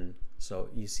button. So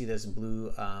you see this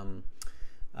blue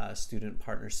Student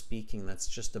Partner Speaking that's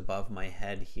just above my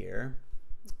head here.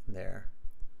 There,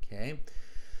 okay.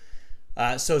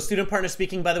 So Student Partner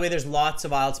Speaking, by the way, there's lots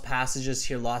of IELTS passages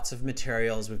here, lots of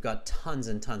materials. We've got tons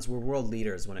and tons. We're world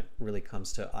leaders when it really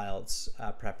comes to IELTS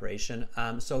preparation.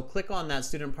 So click on that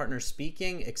Student Partner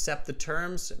Speaking, accept the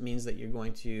terms. It means that you're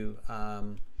going to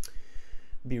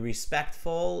be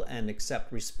respectful and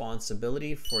accept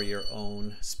responsibility for your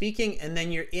own speaking. And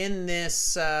then you're in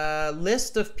this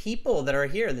list of people that are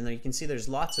here. Then you can see there's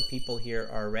lots of people here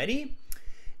already.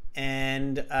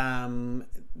 And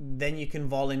then you can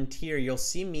volunteer. You'll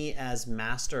see me as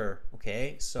master.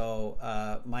 Okay, so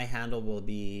my handle will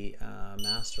be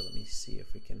master. Let me see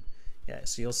if we can. Yeah,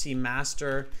 so you'll see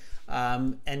master,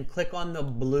 and click on the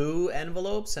blue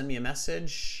envelope, send me a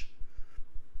message,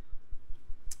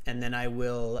 and then I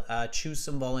will choose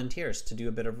some volunteers to do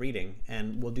a bit of reading,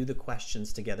 and we'll do the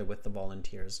questions together with the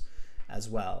volunteers as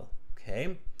well.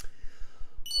 Okay.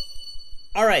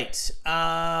 All right. So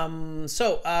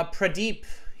Pradeep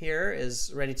here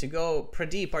is ready to go.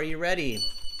 Pradeep, are you ready?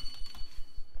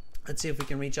 Let's see if we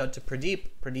can reach out to Pradeep.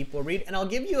 Pradeep will read, and I'll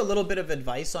give you a little bit of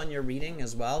advice on your reading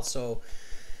as well. So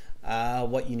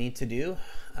what you need to do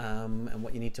and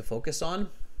what you need to focus on.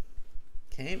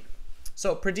 Okay.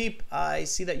 So Pradeep, I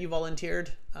see that you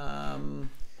volunteered.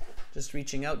 Just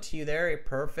reaching out to you there.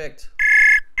 Perfect.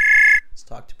 Let's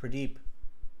talk to Pradeep.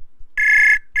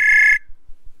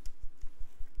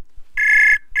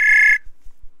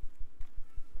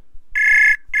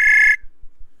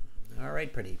 All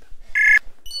right, Pradeep.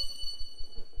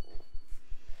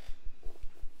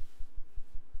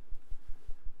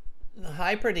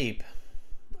 Hi, Pradeep.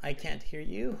 I can't hear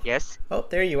you. Yes. Oh,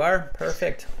 there you are.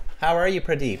 Perfect. How are you,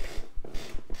 Pradeep?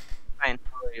 Fine.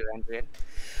 How are you, Andrea?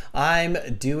 I'm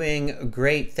doing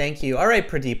great. Thank you. All right,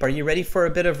 Pradeep, are you ready for a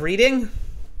bit of reading?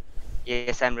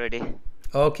 Yes, I'm ready.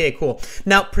 Okay, cool.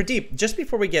 Now, Pradeep, just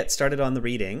before we get started on the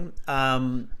reading,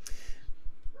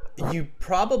 you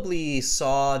probably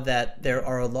saw that there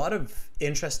are a lot of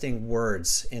interesting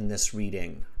words in this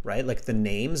reading, right? Like the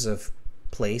names of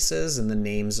places and the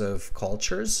names of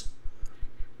cultures.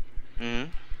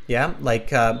 Yeah, like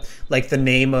the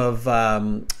name of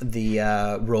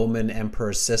the Roman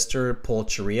emperor's sister,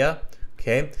 Pulcheria.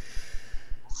 Okay,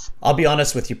 I'll be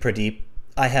honest with you, Pradeep.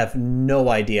 I have no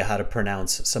idea how to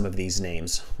pronounce some of these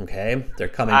names. Okay, they're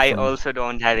coming. I also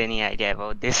don't have any idea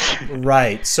about this.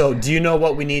 Right. So, do you know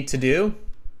what we need to do?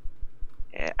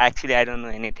 Actually, I don't know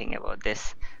anything about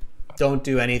this. Don't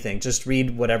do anything. Just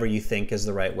read whatever you think is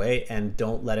the right way, and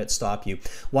don't let it stop you.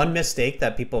 One mistake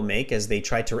that people make is they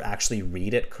try to actually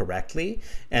read it correctly,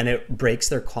 and it breaks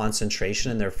their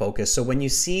concentration and their focus. So when you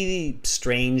see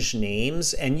strange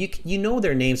names, and you know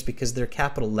their names because they're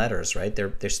capital letters, right?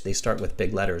 They start with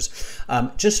big letters.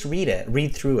 Just read it.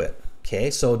 Read through it.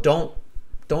 Okay. So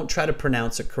don't try to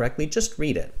pronounce it correctly. Just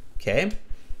read it. Okay.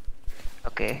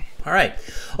 Okay. All right.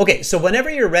 Okay, so whenever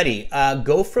you're ready,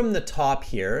 go from the top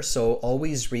here. So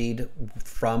always read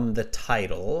from the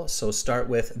title. So start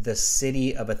with The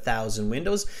City of 1,000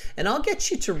 Windows, and I'll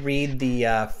get you to read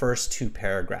the first two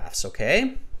paragraphs,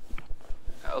 okay?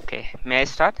 Okay. May I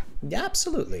start? Yeah,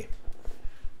 absolutely.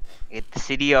 The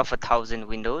City of 1,000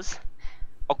 Windows.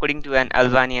 According to an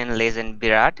Albanian legend,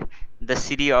 Virat, the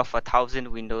City of 1,000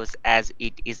 Windows, as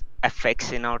it is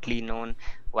affectionately known,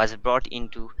 was brought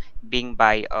into being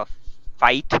by a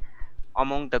fight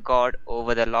among the gods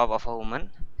over the love of a woman.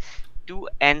 Two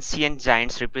ancient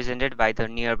giants represented by the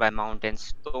nearby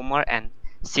mountains Tomar and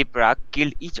Siprak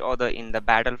killed each other in the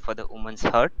battle for the woman's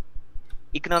heart.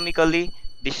 Economically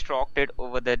distracted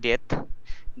over the death,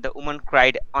 the woman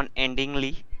cried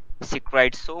unendingly. She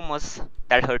cried so much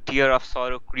that her tear of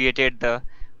sorrow created the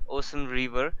ocean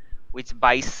river which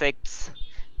bisects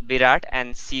Virat,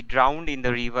 and she drowned in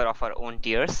the river of her own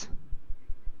tears.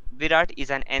 Virat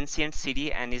is an ancient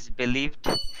city and is believed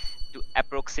to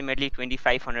approximately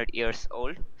 2,500 years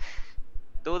old.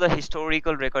 Though the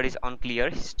historical record is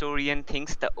unclear, historian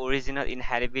thinks the original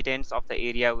inhabitants of the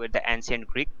area were the ancient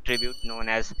Greek tribute known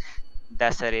as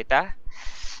Dasaretha.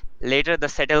 Later, the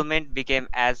settlement became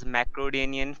as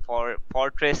Macedonian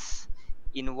fortress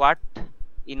in what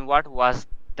was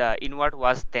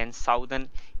then southern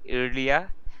Illyria.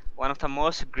 One of the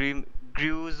most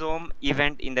gruesome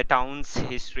event in the town's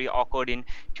history occurred in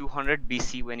 200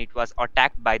 BC when it was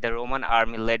attacked by the Roman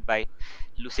army led by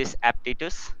Lucius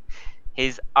Aptitus.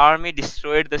 His army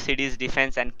destroyed the city's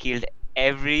defense and killed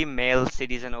every male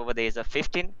citizen over the age of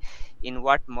 15 in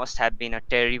what must have been a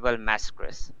terrible massacre.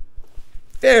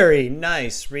 Very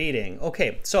nice reading.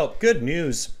 Okay, so good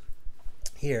news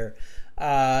here.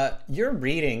 Your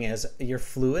reading is your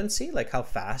fluency, like how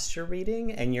fast you're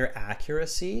reading, and your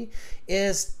accuracy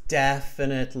is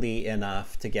definitely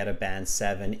enough to get a band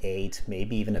 7, 8,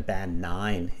 maybe even a band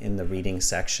 9 in the reading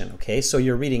section. Okay, so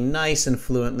you're reading nice and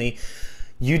fluently.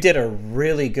 You did a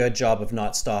really good job of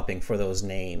not stopping for those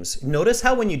names. Notice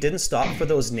how when you didn't stop for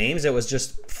those names, it was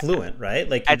just fluent, right?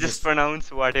 Like I you just just,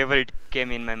 pronounced whatever it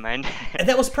came in my mind. and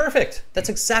that was perfect. That's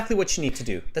exactly what you need to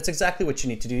do. That's exactly what you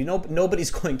need to do. You know,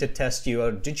 nobody's going to test you. Oh,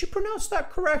 did you pronounce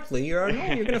that correctly? No,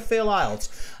 you're going to fail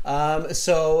IELTS.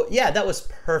 So yeah, that was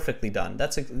perfectly done.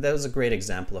 That was a great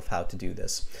example of how to do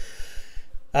this.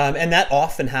 And that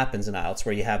often happens in IELTS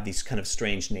where you have these kind of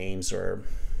strange names or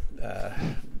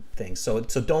things. So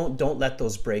don't let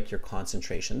those break your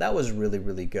concentration. That was really,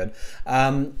 really good.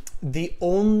 The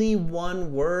only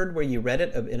one word where you read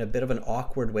it in a bit of an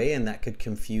awkward way and that could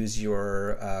confuse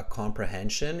your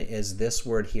comprehension is this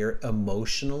word here,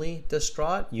 emotionally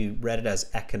distraught. You read it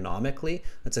as economically.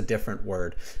 That's a different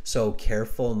word. So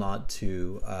careful not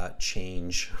to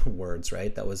change words,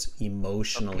 right? That was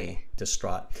emotionally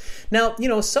distraught. Now, you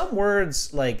know, some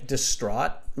words like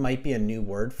distraught might be a new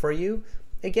word for you.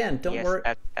 Again, don't worry.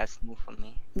 That's new for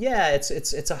me. Yeah,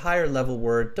 it's a higher level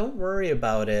word. Don't worry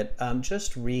about it.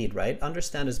 Just read, right?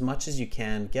 Understand as much as you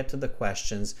can. Get to the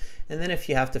questions, and then if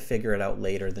you have to figure it out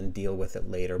later, then deal with it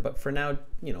later. But for now,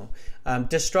 you know,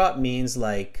 distraught means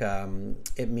like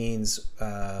it means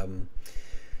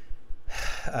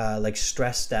like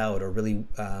stressed out or really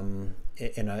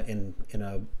in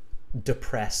a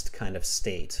depressed kind of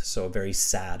state, so very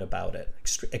sad about it.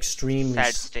 Extremely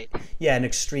sad state. Yeah, an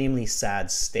extremely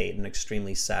sad state, an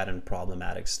extremely sad and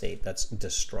problematic state. That's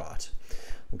distraught.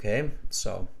 Okay,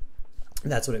 so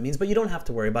that's what it means, but you don't have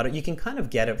to worry about it. You can kind of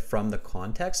get it from the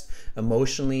context.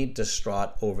 Emotionally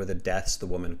distraught over the deaths the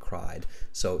woman cried.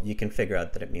 So you can figure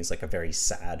out that it means like a very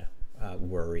sad,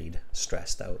 worried,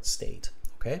 stressed out state.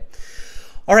 Okay.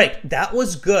 All right, that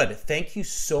was good. Thank you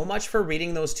so much for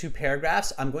reading those two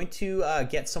paragraphs. I'm going to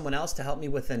get someone else to help me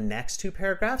with the next two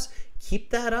paragraphs.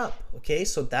 Keep that up, okay?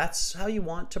 So that's how you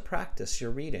want to practice your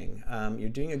reading. You're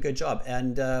doing a good job.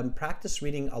 And practice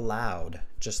reading aloud,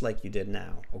 just like you did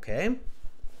now, okay?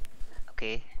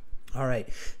 Okay. All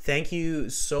right. Thank you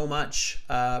so much,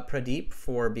 Pradeep,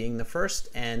 for being the first.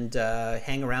 And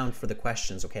hang around for the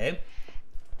questions, okay?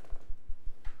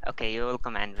 Okay, you're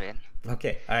welcome, Andrea.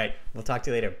 Okay. All right. We'll talk to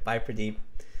you later. Bye, Pradeep.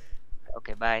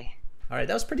 Okay, bye. All right.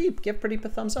 That was Pradeep. Give Pradeep a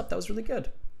thumbs up. That was really good.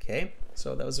 Okay.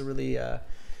 So that was a really,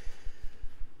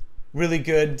 really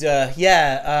good.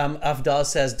 Avdal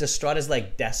says distraught is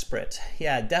like desperate.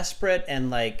 Yeah, desperate and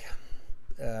like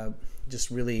just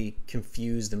really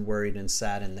confused and worried and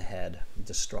sad in the head.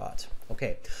 Distraught.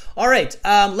 Okay. All right.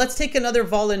 Let's take another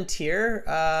volunteer.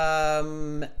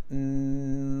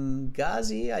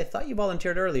 Ghazi, I thought you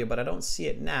volunteered earlier, but I don't see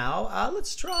it now.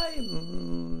 Let's try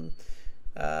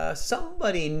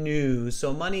somebody new.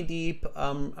 So Money Deep,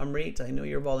 Amrit, I know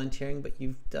you're volunteering, but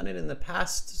you've done it in the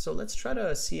past. So let's try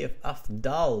to see if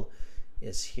Afdal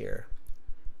is here.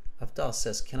 Afdal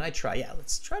says, can I try? Yeah,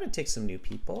 let's try to take some new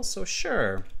people. So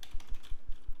sure.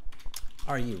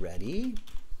 Are you ready?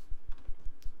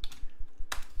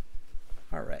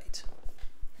 All right.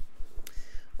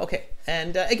 Okay,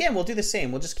 and again, we'll do the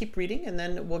same. We'll just keep reading, and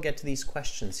then we'll get to these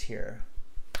questions here.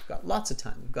 We've got lots of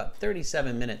time. We've got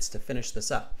 37 minutes to finish this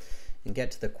up and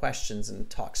get to the questions and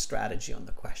talk strategy on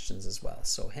the questions as well.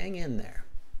 So hang in there,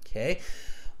 okay?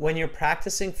 When you're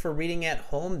practicing for reading at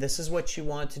home, this is what you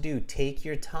want to do. Take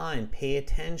your time, pay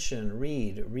attention,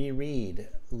 read, reread,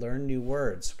 learn new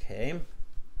words, okay?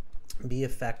 Be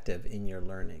effective in your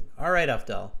learning. All right,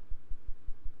 Afdal.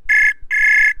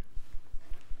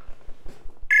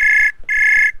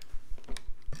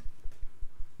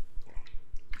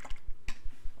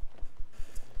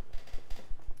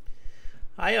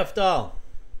 Hi, Afdal.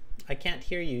 I can't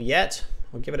hear you yet.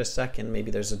 We'll give it a second.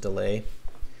 Maybe there's a delay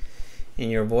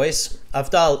in your voice.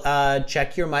 Afdal,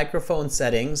 check your microphone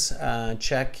settings.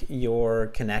 Check your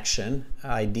connection.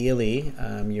 Ideally,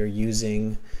 you're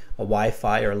using a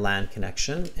Wi-Fi or LAN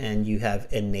connection, and you have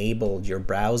enabled your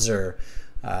browser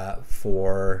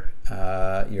for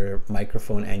your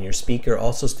microphone and your speaker.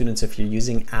 Also, students, if you're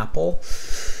using Apple,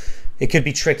 it could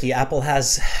be tricky. Apple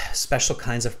has special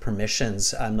kinds of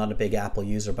permissions. I'm not a big Apple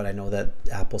user, but I know that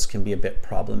Apples can be a bit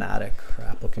problematic, or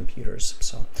Apple computers.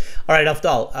 So, all right,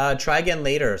 Afdal, try again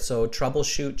later. So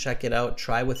troubleshoot, check it out,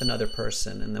 try with another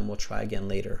person, and then we'll try again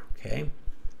later, okay?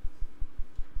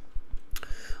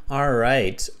 All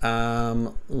right,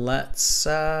 let's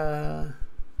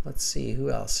see,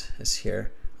 who else is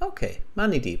here? Okay,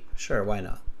 Manideep, sure, why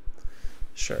not?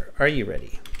 Sure, are you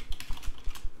ready?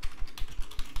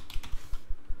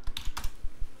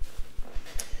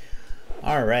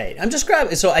 All right. I'm just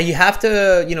grabbing. So you have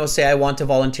to, say I want to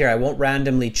volunteer. I won't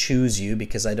randomly choose you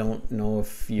because I don't know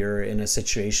if you're in a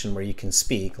situation where you can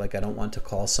speak. Like, I don't want to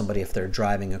call somebody if they're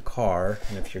driving a car.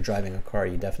 And if you're driving a car,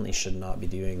 you definitely should not be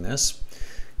doing this.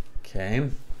 Okay.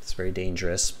 It's very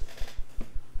dangerous.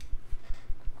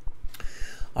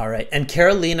 All right. And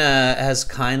Carolina has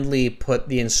kindly put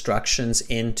the instructions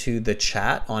into the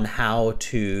chat on how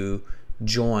to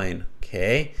join.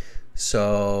 Okay.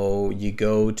 So you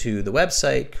go to the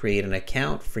website, create an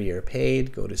account, free or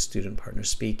paid, go to student partner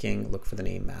speaking, look for the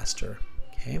name master.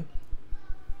 Okay.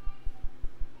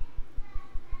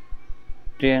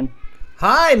 Adrian.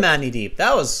 Hi, Manideep.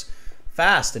 That was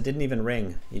fast. It didn't even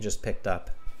ring. You just picked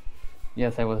up.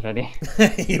 Yes, I was ready.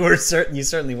 You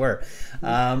certainly were.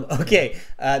 Okay,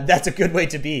 that's a good way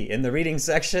to be in the reading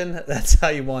section. That's how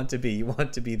you want to be. You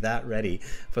want to be that ready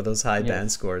for those high band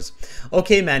scores.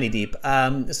 Okay,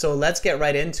 Manideep. So let's get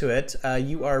right into it.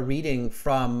 You are reading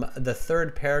from the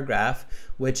third paragraph,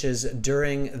 which is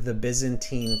during the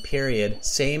Byzantine period.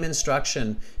 Same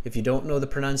instruction. If you don't know the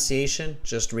pronunciation,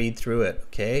 just read through it.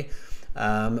 Okay.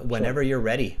 Whenever you're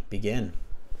ready, begin.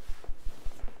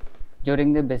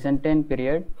 During the Byzantine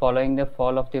period, following the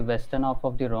fall of the western half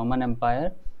of the Roman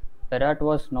Empire, Berat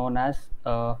was known as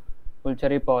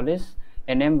Pulcheripolis,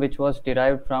 a name which was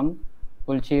derived from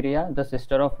Pulcheria, the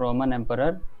sister of Roman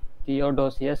Emperor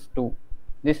Theodosius II.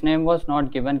 This name was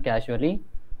not given casually.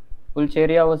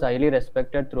 Pulcheria was highly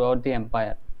respected throughout the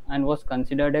empire and was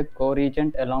considered a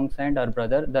co-regent alongside her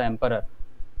brother, the emperor.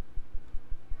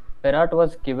 Berat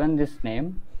was given this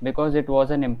name because it was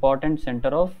an important center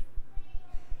of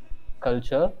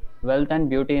culture, wealth, and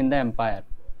beauty in the empire.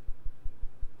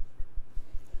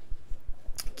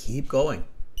 Keep going.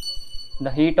 The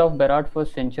heat of Berat for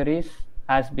centuries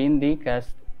has been the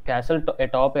castle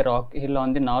atop a rock hill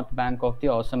on the north bank of the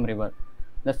Awesome River.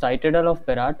 The citadel of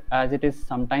Berat, as it is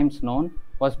sometimes known,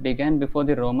 was begun before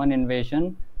the Roman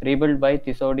invasion, rebuilt by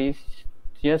Theodosius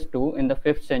II in the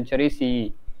 5th century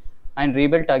CE, and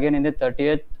rebuilt again in the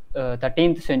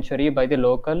 13th century by the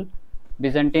local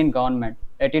Byzantine government.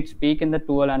 At its peak in the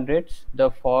 1200s,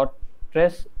 the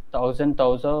fortress housed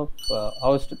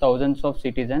thousands of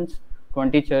citizens,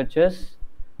 20 churches.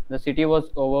 The city was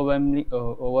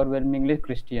overwhelmingly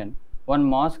Christian, one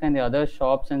mosque and the other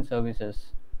shops and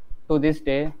services. To this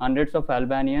day, hundreds of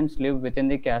Albanians live within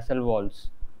the castle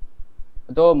walls.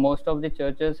 Though most of the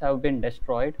churches have been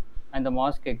destroyed and the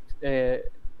mosque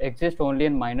exists only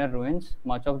in minor ruins,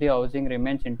 much of the housing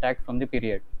remains intact from the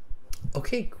period.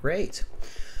 Okay, great.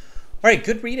 All right,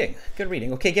 good reading. Good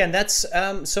reading. Okay, again, that's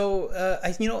a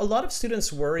lot of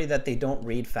students worry that they don't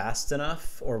read fast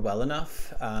enough or well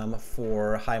enough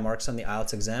for high marks on the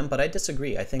IELTS exam, but I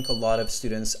disagree. I think a lot of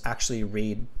students actually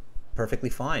read perfectly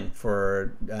fine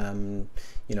for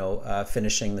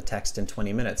finishing the text in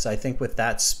 20 minutes. I think with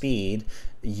that speed,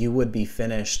 you would be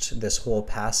finished this whole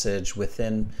passage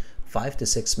within 5 to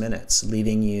 6 minutes,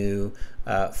 leaving you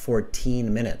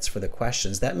 14 minutes for the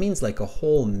questions. That means like a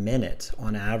whole minute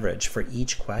on average for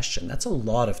each question. That's a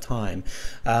lot of time.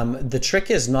 The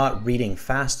trick is not reading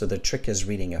faster, the trick is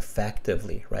reading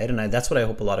effectively, right? And that's what I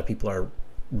hope a lot of people are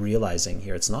realizing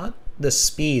here. It's not the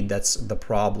speed that's the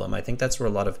problem. I think that's where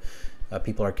a lot of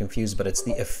people are confused, but it's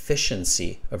the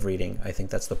efficiency of reading. I think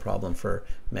that's the problem for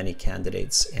many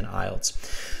candidates in IELTS.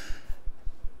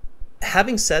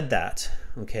 Having said that,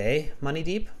 okay,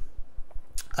 Manideep,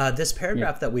 this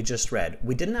paragraph that we just read,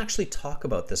 we didn't actually talk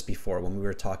about this before when we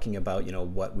were talking about,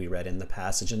 what we read in the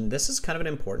passage. And this is kind of an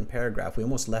important paragraph. We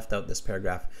almost left out this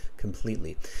paragraph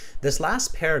completely. This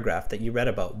last paragraph that you read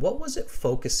about, what was it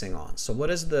focusing on? So what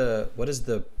is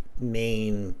the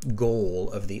main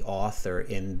goal of the author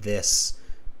in this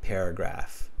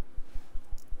paragraph?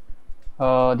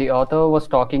 The author was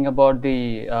talking about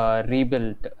the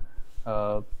rebuild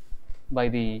by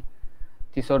the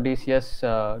Theodosius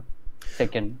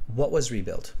II. What was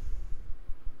rebuilt?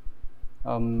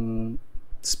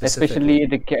 Especially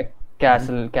the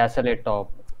castle at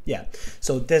top. Yeah,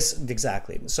 so this,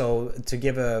 exactly. So to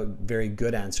give a very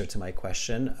good answer to my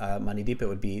question, Manideep, it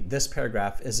would be, this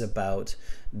paragraph is about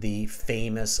the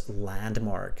famous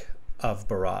landmark of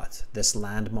Berat. This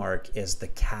landmark is the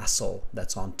castle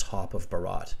that's on top of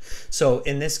Berat. So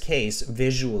in this case,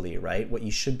 visually, right, what you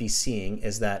should be seeing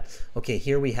is that, okay,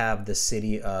 here we have the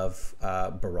city of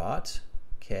Berat,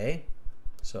 okay?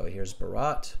 So here's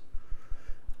Berat.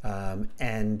 I'm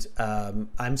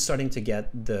starting to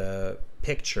get the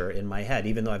picture in my head,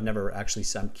 even though I've never actually,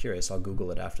 I'm curious, I'll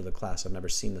Google it after the class. I've never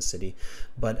seen the city,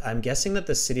 but I'm guessing that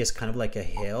the city is kind of like a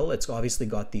hill. It's obviously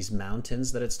got these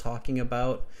mountains that it's talking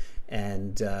about,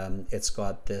 and it's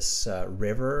got this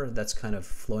river that's kind of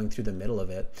flowing through the middle of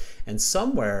it. And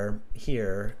somewhere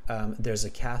here, there's a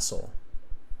castle,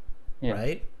 Yeah.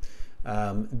 right?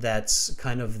 That's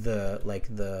kind of the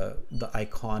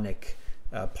iconic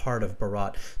part of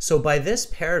Bharat. So by this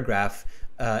paragraph,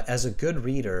 as a good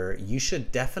reader, you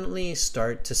should definitely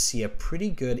start to see a pretty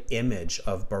good image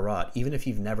of Bharat, even if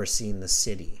you've never seen the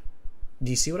city. Do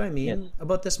you see what I mean Yes.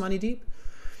 about this, Manideep?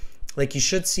 Like, you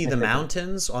should see the Yes, I do.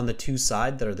 mountains on the two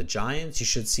sides that are the giants. You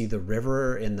should see the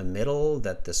river in the middle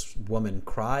that this woman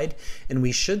cried. And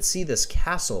we should see this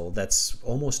castle that's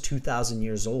almost 2,000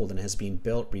 years old and has been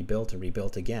built, rebuilt, and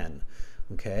rebuilt again.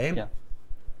 Okay? Yeah.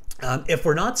 If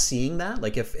we're not seeing that,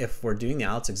 like if we're doing the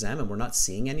IELTS exam and we're not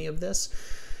seeing any of this,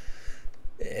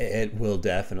 it will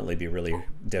definitely be really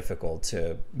difficult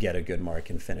to get a good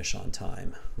mark and finish on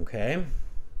time. Okay?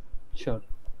 Sure.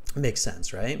 Makes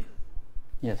sense, right?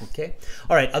 Yes. Okay.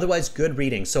 All right. Otherwise, good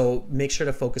reading. So make sure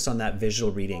to focus on that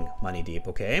visual reading, Manideep.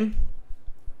 Okay.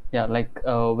 Yeah, like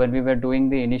when we were doing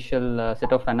the initial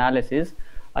set of analysis,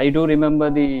 I do remember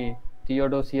the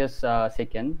Theodosius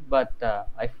second, but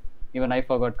even I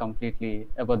forgot completely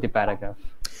about the paragraph.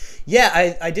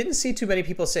 Yeah, I didn't see too many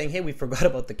people saying, hey, we forgot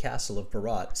about the castle of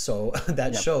Bharat. So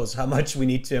that Yep. shows how much we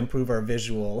need to improve our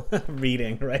visual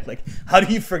reading, right? Like, how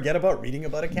do you forget about reading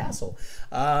about a castle?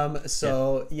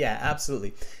 Yeah,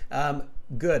 absolutely.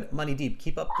 Good. Manideep,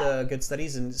 keep up the good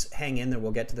studies and just hang in there.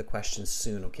 We'll get to the questions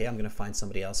soon, okay? I'm going to find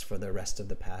somebody else for the rest of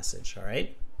the passage, all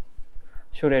right?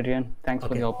 Sure, Adrian. Thanks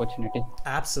for Okay. the opportunity.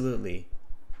 Absolutely.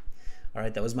 All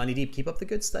right, that was Manideep. Keep up the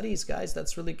good studies, guys.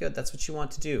 That's really good. That's what you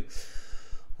want to do.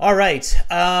 All right,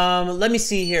 let me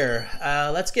see here.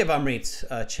 Let's give Amrit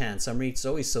a chance. Amrit's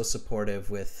always so supportive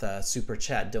with super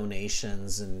chat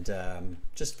donations and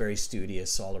just very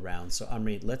studious all around. So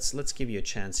Amrit, let's give you a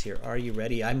chance here. Are you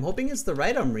ready? I'm hoping it's the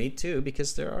right Amrit too,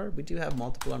 because we do have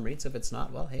multiple Amrits. If it's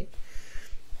not, well, hey,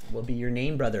 we'll be your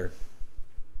name brother.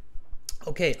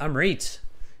 Okay, Amrit,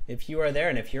 if you are there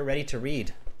and if you're ready to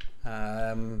read,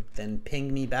 then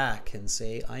ping me back and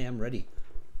say I am ready.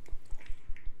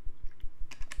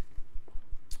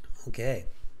 Okay,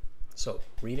 so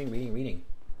reading.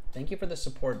 Thank you for the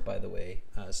support, by the way,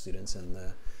 students in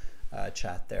the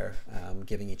chat there,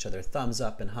 giving each other thumbs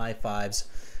up and high fives.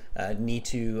 Need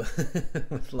to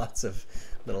with lots of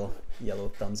little yellow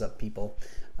thumbs up people.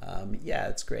 Yeah,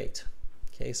 it's great.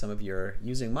 Okay, some of you are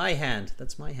using my hand.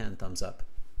 That's my hand thumbs up.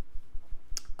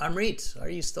 Amrit, are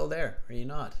you still there? Are you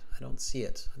not? I don't see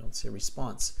it. I don't see a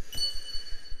response.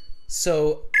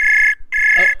 So,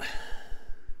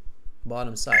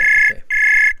 bottom side. Okay.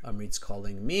 Amrit's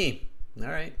calling me. All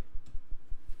right.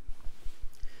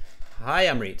 Hi,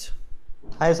 Amrit.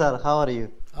 Hi, sir. How are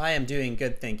you? I am doing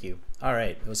good, thank you. All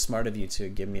right. It was smart of you to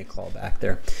give me a call back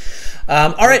there.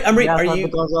 All right, Amrit, Yeah, are sir, you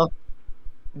because of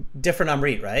different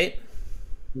Amrit, right?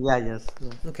 yes.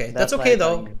 Okay. That's why okay, I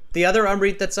though. joined you. The other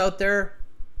Amrit that's out there,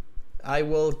 I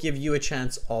will give you a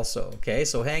chance also, okay?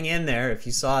 So hang in there. If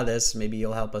you saw this, maybe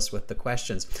you'll help us with the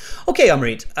questions. Okay,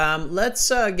 Amrit, let's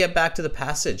get back to the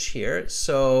passage here.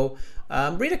 So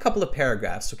read a couple of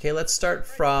paragraphs, okay? Let's start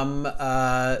from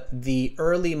the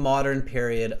early modern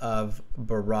period of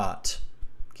Bharat,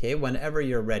 okay? Whenever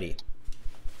you're ready.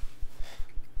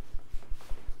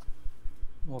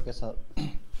 Okay, sir.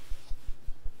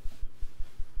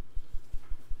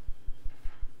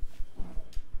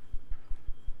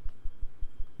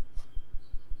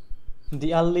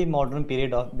 The early modern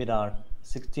period of Virar,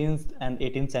 16th and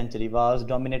 18th century, was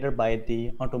dominated by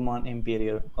the Ottoman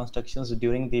Empire. Constructions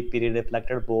during the period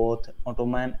reflected both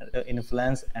Ottoman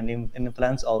influence and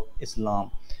influence of Islam.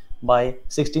 By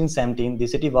 1617, the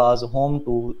city was home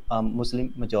to a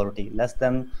Muslim majority, less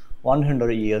than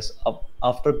 100 years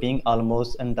after being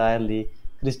almost entirely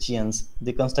Christians.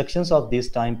 The constructions of this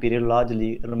time period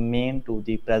largely remain to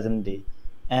the present day,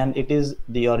 and it is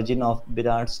the origin of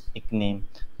Birat's nickname.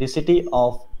 The city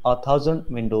of a thousand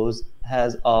windows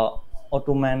has a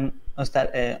Ottoman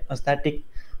aesthetic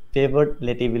favored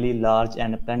relatively large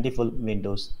and plentiful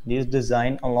windows. This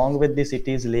design, along with the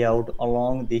city's layout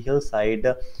along the hillside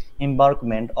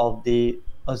embankment of the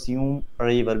Assume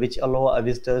River, which allow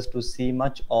visitors to see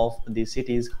much of the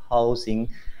city's housing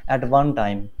at one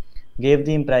time, gave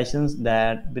the impressions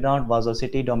that Binod was a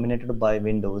city dominated by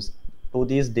windows. To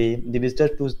this day, the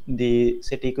visitors to the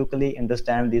city quickly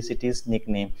understand the city's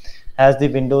nickname, as the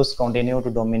windows continue to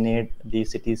dominate the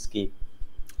cityscape.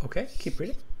 Okay, keep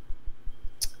reading.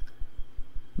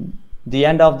 The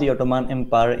end of the Ottoman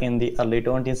Empire in the early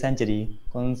 20th century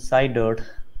coincided.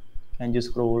 Can you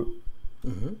scroll?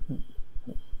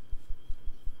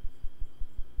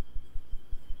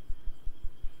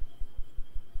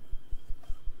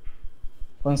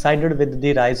 coincided with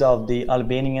the rise of the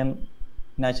Albanian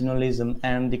nationalism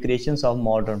and the creations of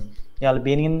modern the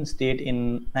Albanian state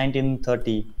in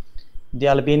 1930. The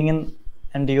Albanian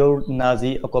endured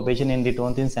Nazi occupation in the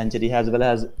 20th century as well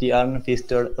as the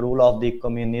unfettered rule of the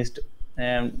communist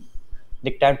um,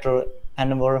 dictator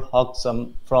Enver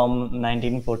Hoxha from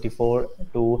 1944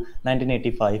 to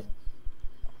 1985.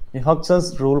 The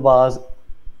Hoxha's rule was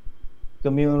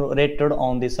commemorated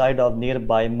on the side of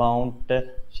nearby Mount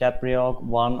Shapriok,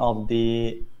 one of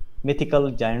the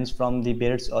mythical giants from the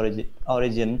Beard's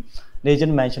origin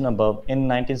region mentioned above in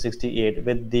 1968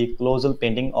 with the colossal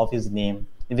painting of his name.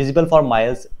 Visible for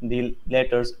miles, the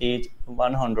letters each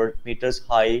 100 meters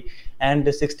high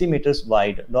and 60 meters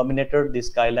wide dominated the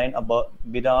skyline above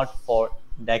Virat for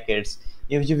decades.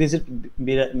 If you visit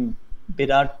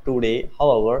Virat today,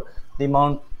 however, the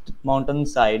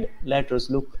mountainside letters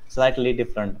look slightly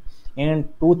different. In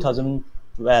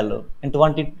 2012,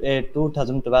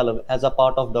 as a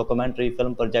part of documentary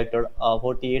film projected, a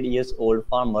 48 years old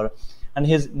farmer and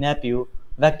his nephew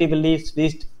effectively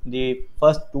switched the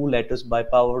first two letters by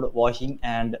powered washing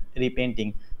and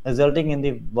repainting, resulting in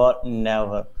the word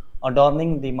never,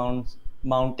 adorning the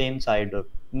mountainside.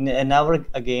 Never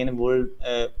again would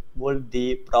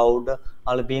the proud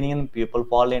Albanian people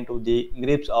fall into the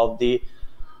grips of the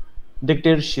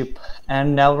dictatorship,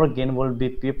 and never again will be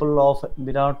people of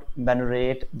Virat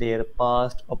venerate their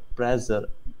past oppressor.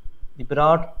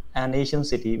 Virat, an Asian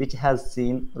city which has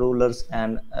seen rulers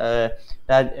and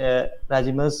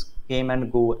regimes came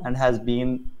and go, and has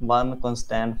been one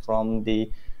constant from the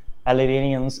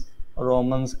Illyrians,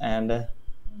 Romans, and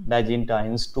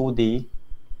Byzantines to the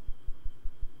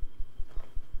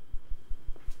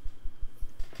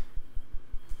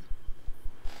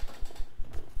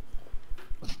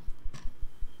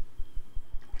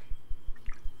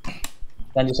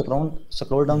can you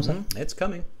scroll down, sir? It's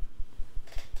coming.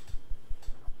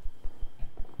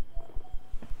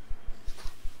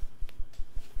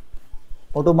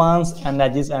 Ottomans and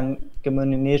Nazis and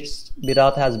communists,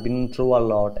 Berat has been through a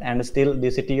lot, and still the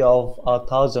city of a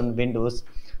thousand windows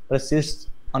persists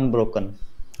unbroken.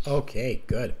 Okay,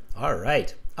 good. All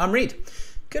right. Amrit,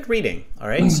 good reading. All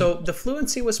right. So the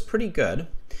fluency was pretty good.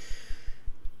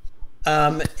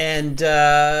 You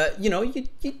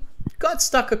got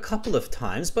stuck a couple of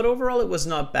times, but overall it was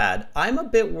not bad. I'm a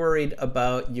bit worried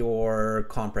about your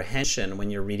comprehension when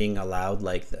you're reading aloud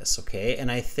like this, okay?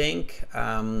 And I think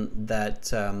that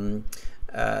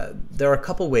there are a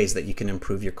couple ways that you can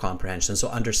improve your comprehension, so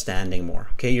understanding more,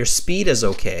 okay? Your speed is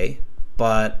okay,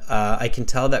 but I can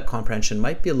tell that comprehension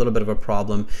might be a little bit of a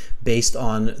problem based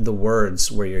on the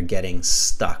words where you're getting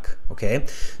stuck, okay?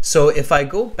 So if I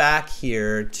go back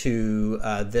here to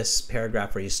this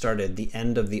paragraph where you started, the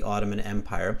end of the Ottoman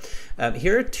Empire,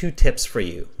 here are two tips for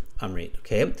you, Amrit,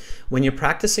 okay? When you're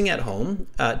practicing at home,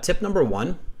 tip number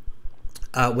one,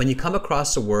 when you come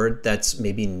across a word that's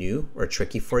maybe new or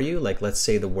tricky for you, like let's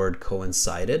say the word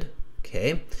coincided,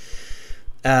 okay?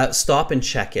 Stop and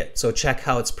check it. So check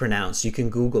how it's pronounced. You can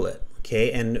Google it,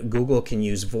 okay? And Google can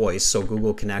use voice, so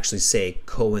Google can actually say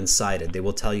coincided. They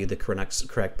will tell you the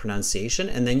correct pronunciation,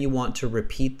 and then you want to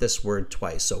repeat this word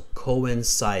twice. So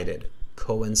coincided,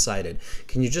 coincided.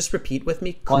 Can you just repeat with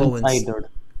me? Coincided.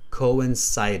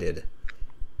 Coincided.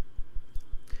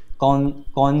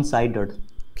 Coincided.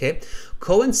 Okay.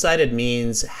 Coincided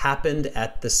means happened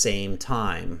at the same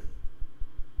time.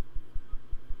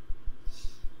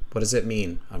 What does it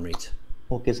mean, Amrit?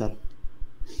 Okay, sir.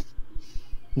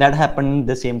 That happened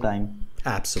the same time.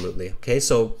 Absolutely. Okay,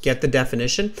 so get the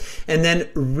definition and then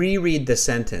reread the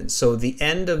sentence. So the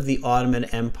end of the Ottoman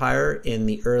Empire in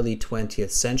the early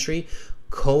 20th century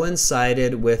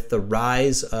coincided with the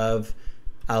rise of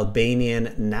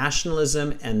Albanian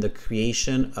nationalism and the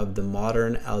creation of the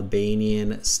modern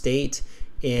Albanian state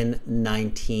in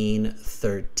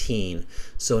 1913.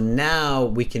 So now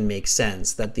we can make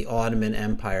sense that the Ottoman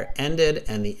Empire ended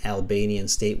and the Albanian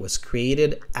state was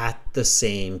created at the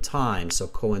same time, so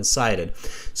coincided.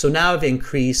 So now I've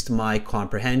increased my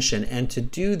comprehension, and to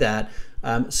do that,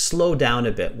 slow down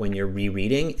a bit when you're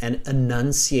rereading and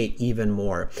enunciate even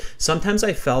more. Sometimes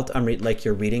I felt like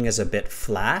your reading is a bit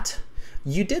flat.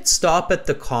 You did stop at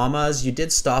the commas, you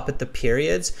did stop at the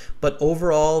periods, but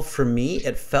overall for me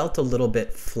it felt a little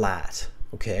bit flat,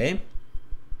 okay?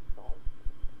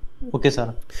 Okay,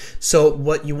 sir. So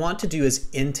what you want to do is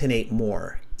intonate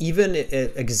more, even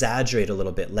exaggerate a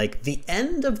little bit, like the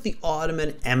end of the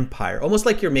Ottoman Empire, almost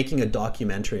like you're making a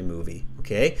documentary movie,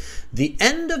 okay? The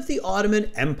end of the Ottoman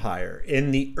Empire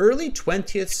in the early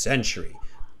 20th century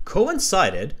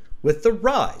coincided with the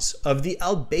rise of the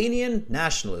Albanian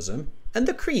nationalism and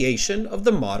the creation of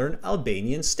the modern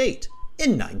Albanian state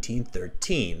in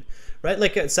 1913, right?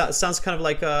 Like it sounds kind of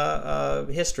like a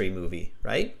history movie,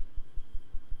 right?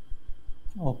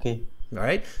 Okay. All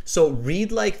right. So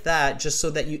read like that just so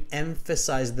that you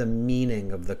emphasize the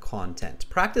meaning of the content.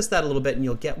 Practice that a little bit and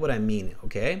you'll get what I mean,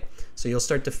 okay? So you'll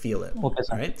start to feel it. Okay,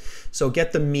 sir. All right. So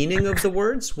get the meaning of the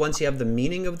words. Once you have the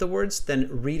meaning of the words, then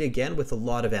read again with a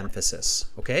lot of emphasis,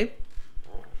 okay?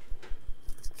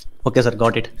 Okay, sir.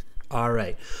 Got it. All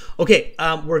right. Okay,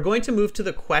 we're going to move to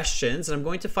the questions, and I'm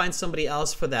going to find somebody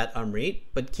else for that, Amrit,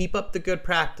 but keep up the good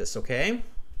practice, okay?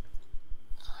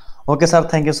 Okay, sir.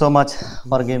 Thank you so much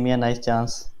for giving me a nice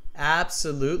chance.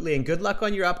 Absolutely, and good luck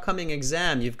on your upcoming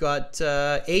exam. You've got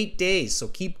 8 days, so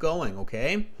keep going,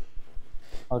 okay?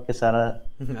 Okay, sir.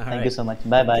 Thank right. you so much.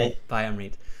 Bye bye. Okay, bye,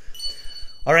 Amrit.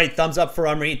 All right, thumbs up for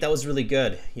Amrit. That was really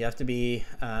good. You have to be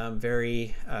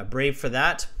very brave for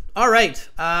that. All right.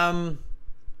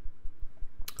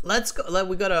 Let's go.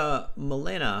 We got a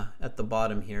Milena at the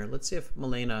bottom here. Let's see if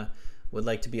Milena would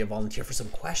like to be a volunteer for some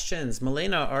questions.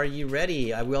 Milena, are you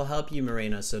ready? I will help you,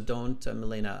 Milena. So don't,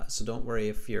 Milena. So don't worry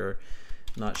if you're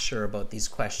not sure about these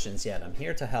questions yet. I'm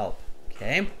here to help.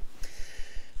 Okay.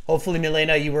 Hopefully,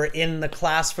 Milena, you were in the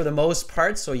class for the most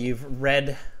part, so you've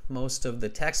read most of the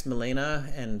text,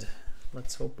 Milena, and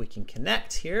let's hope we can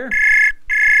connect here.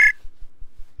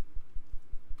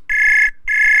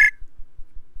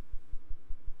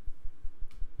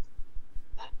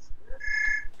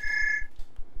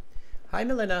 Hi,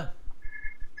 Milena.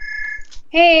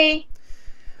 Hey.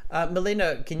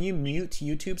 Milena, can you mute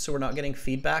YouTube so we're not getting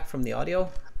feedback from the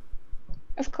audio?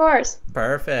 Of course.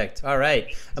 Perfect. All right.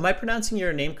 Am I pronouncing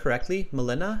your name correctly,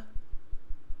 Milena?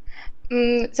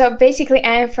 So basically,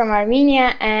 I am from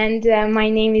Armenia, and my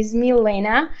name is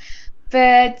Milena.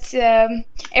 But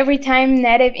every time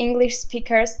native English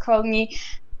speakers call me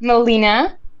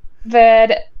Melina,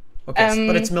 but okay,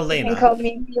 but it's you Milena. can call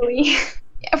me Millie.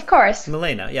 Of course.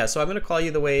 Milena. Yeah, so I'm going to call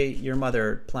you the way your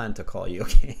mother planned to call you,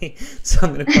 okay? So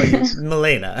I'm going to call you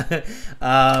Milena.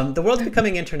 The world's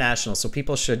becoming international, so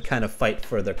people should kind of fight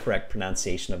for the correct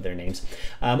pronunciation of their names.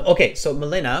 Okay, so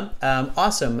Milena,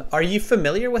 awesome. Are you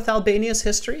familiar with Albania's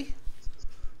history?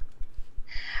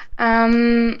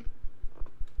 Not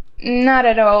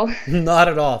at all. Not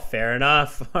at all. Fair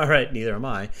enough. All right, neither am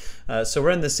I. So we're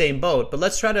in the same boat, but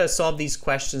let's try to solve these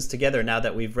questions together now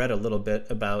that we've read a little bit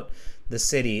about the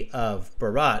city of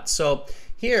Berat. So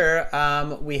here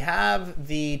we have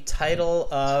the title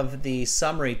of the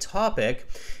summary topic,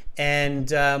 and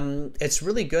it's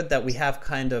really good that we have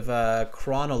kind of a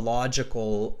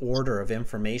chronological order of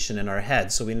information in our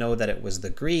head. So we know that it was the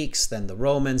Greeks, then the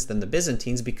Romans, then the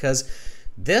Byzantines, because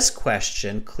this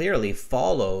question clearly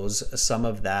follows some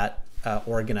of that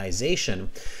organization.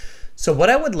 So what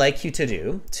I would like you to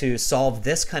do to solve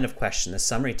this kind of question, this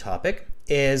summary topic,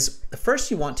 is first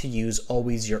you want to use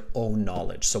always your own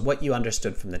knowledge, so what you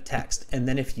understood from the text, and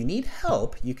then if you need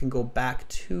help you can go back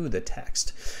to the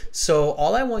text. So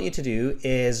all I want you to do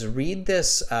is read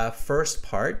this first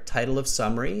part, title of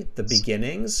summary, the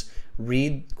beginnings,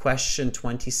 read question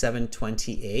 27,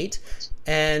 28,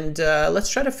 and let's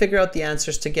try to figure out the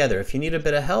answers together. If you need a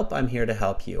bit of help, I'm here to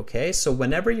help you, okay? So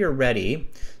whenever you're ready,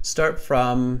 start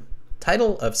from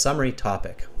title of summary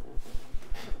topic.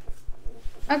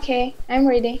 Okay, I'm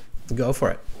ready. Go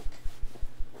for it.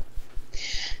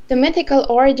 The mythical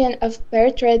origin of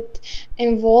Bertrand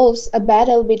involves a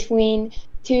battle between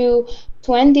two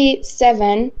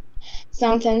 27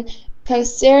 something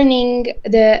concerning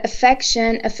the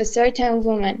affection of a certain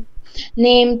woman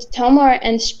named Tamar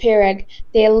and Spirag.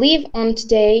 They live on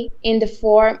today in the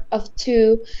form of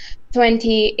two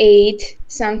 28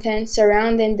 something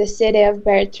surrounding the city of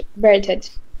Bertrand.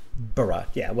 Berat,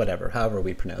 yeah, whatever, however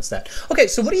we pronounce that. Okay,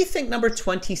 so what do you think number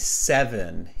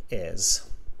 27 is?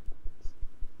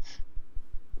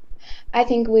 I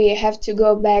think we have to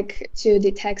go back to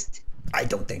the text. I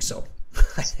don't think so.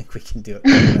 I think we can do it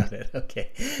without it. Okay,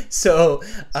 so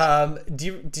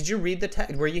did you read the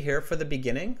text? Were you here for the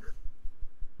beginning?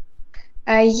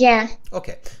 Yeah.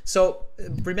 Okay, so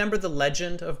remember the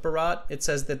legend of Berat? It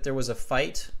says that there was a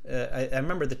fight. I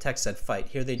remember the text said fight.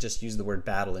 Here they just use the word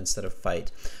battle instead of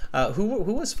fight. Who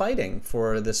was fighting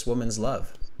for this woman's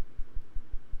love?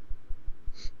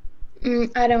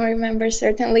 I don't remember,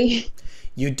 certainly.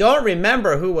 You don't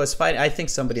remember who was fighting? I think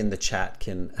somebody in the chat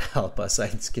can help us. I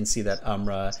can see that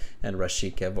Amra and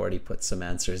Rashika have already put some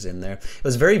answers in there. It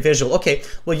was very visual. Okay,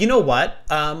 well, you know what?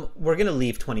 We're going to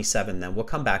leave 27 then. We'll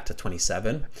come back to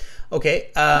 27.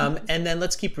 Okay, and then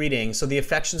let's keep reading. So the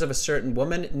affections of a certain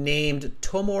woman named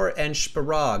Tomor and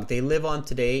Spirag. They live on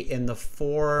today in the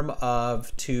form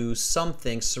of to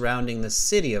something surrounding the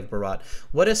city of Berat.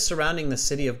 What is surrounding the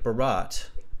city of Berat?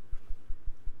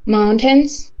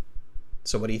 Mountains.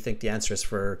 So what do you think the answer is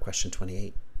for question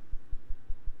 28?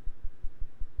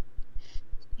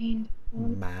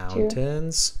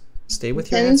 Mountains. Stay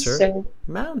with your answer. So,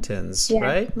 Mountains, yeah.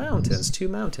 right? Mountains, 2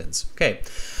 mountains. Okay.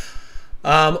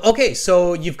 Okay,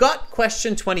 so you've got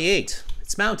question 28.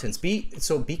 It's mountains. Be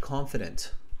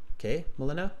confident. Okay,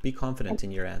 Melina, be confident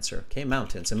in your answer. Okay,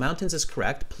 mountains. And mountains is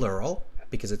correct, plural,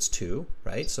 because it's 2,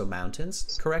 right? So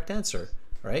mountains, correct answer,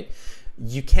 right?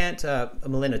 You can't,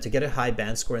 Melina, to get a high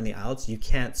band score in the IELTS, you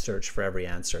can't search for every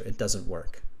answer. It doesn't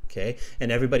work. Okay,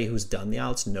 and everybody who's done the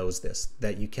IELTS knows this,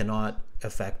 that you cannot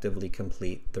effectively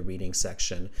complete the reading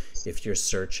section if you're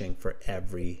searching for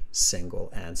every single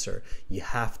answer. You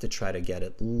have to try to get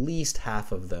at least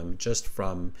half of them just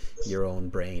from your own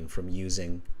brain, from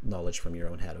using knowledge from your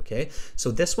own head. Okay,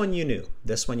 so this one you knew,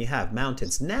 this one you have,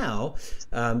 mountains. Now,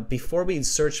 before we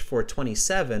search for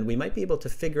 27, we might be able to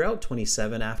figure out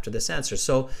 27 after this answer.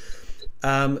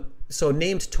 So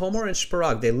named Tomor and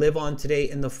Shparag, they live on today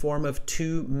in the form of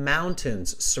 2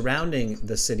 mountains surrounding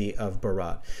the city of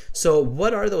Berat. So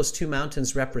what are those 2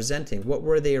 mountains representing? What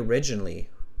were they originally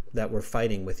that were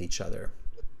fighting with each other?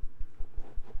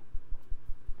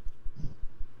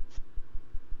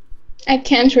 I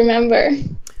can't remember.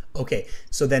 Okay,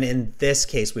 so then in this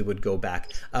case, we would go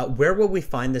back. Where will we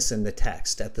find this in the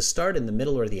text? At the start, in the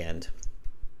middle, or the end?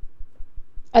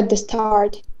 At the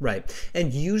start. Right.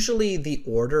 And usually the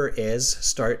order is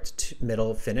start, to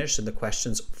middle, finish, and the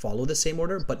questions follow the same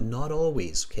order, but not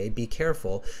always. Okay, be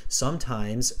careful.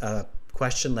 Sometimes a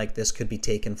question like this could be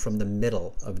taken from the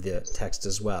middle of the text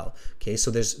as well. Okay,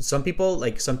 so there's some people,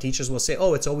 like some teachers will say,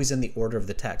 oh, it's always in the order of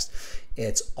the text.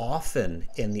 It's often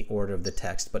in the order of the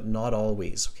text, but not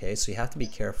always. Okay, so you have to be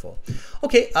careful.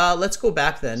 Okay, let's go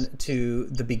back then to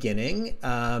the beginning.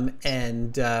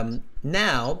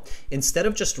 Now, instead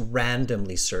of just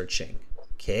randomly searching,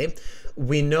 okay,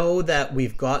 we know that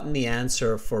we've gotten the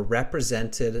answer for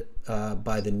represented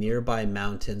by the nearby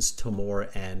mountains Tomor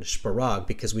and Shparag,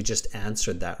 because we just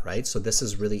answered that, right? So this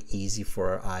is really easy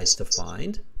for our eyes to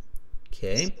find.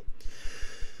 Okay.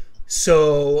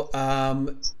 So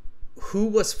who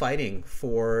was fighting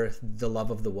for the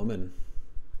love of the woman?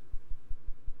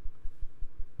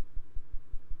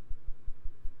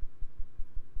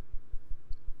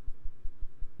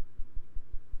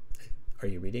 Are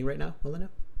you reading right now, Melina?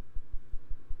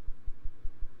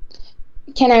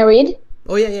 Can I read?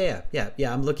 Oh, yeah.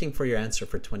 I'm looking for your answer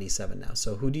for 27 now.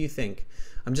 So who do you think?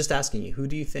 I'm just asking you, who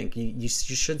do you think? You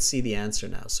should see the answer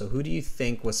now. So who do you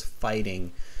think was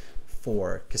fighting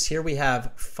for? Because here we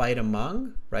have fight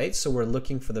among, right? So we're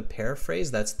looking for the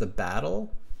paraphrase. That's the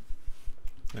battle,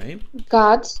 right?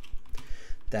 Gods.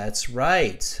 That's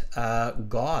right.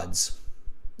 Gods.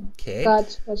 Okay.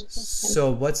 Gods was So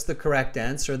what's the correct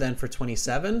answer then for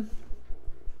 27?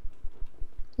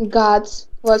 Gods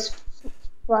was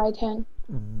right hand.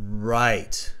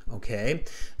 Right. Okay.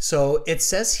 So it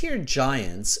says here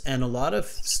giants, and a lot of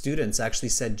students actually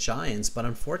said giants, but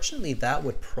unfortunately that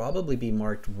would probably be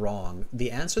marked wrong.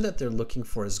 The answer that they're looking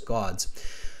for is gods.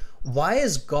 Why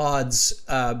is gods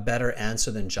a better answer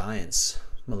than giants?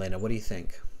 Milena, what do you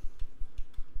think?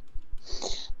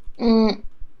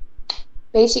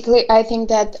 Basically, I think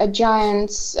that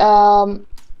giants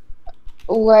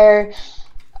were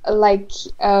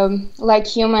like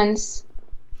humans,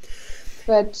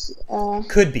 but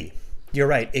could be. You're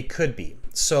right. It could be.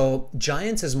 So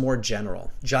giants is more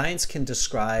general. Giants can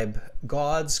describe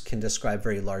gods, can describe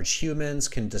very large humans,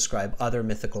 can describe other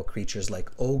mythical creatures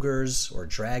like ogres or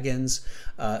dragons.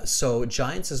 So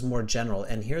giants is more general,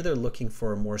 and here they're looking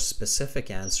for a more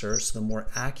specific answer. So the more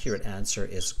accurate answer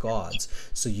is gods.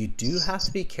 So you do have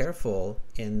to be careful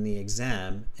in the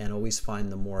exam and always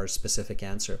find the more specific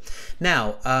answer.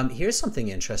 Now, here's something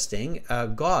interesting.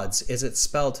 Gods, is it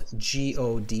spelled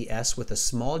G-O-D-S with a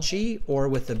small g or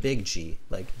with a big G,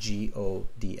 like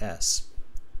G-O-D-S?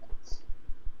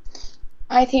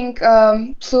 I think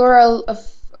plural of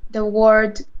the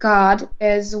word God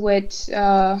is with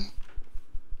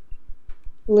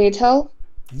little.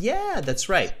 Yeah, that's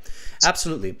right.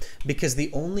 Absolutely. Because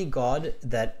the only God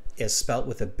that is spelt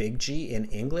with a big G in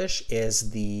English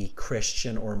is the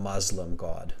Christian or Muslim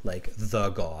God, like the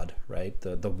God, right?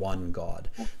 The one God.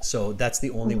 So that's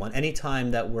the only one.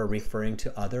 Anytime that we're referring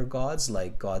to other gods,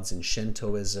 like gods in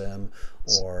Shintoism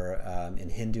or in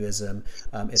Hinduism,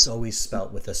 it's always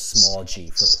spelt with a small g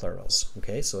for plurals.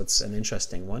 Okay, so it's an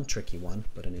interesting one, tricky one,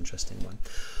 but an interesting one.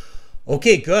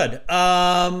 Okay, good.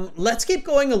 Let's keep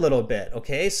going a little bit.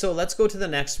 Okay, so let's go to the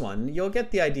next one. You'll get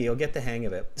the idea. You'll get the hang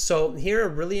of it. So here, a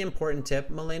really important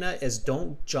tip, Milena, is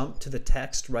don't jump to the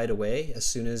text right away as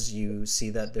soon as you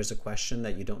see that there's a question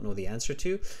that you don't know the answer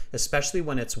to, especially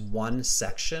when it's one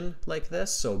section like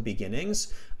this, so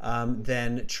beginnings.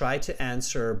 Then try to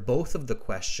answer both of the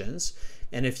questions.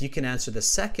 And if you can answer the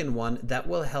second one, that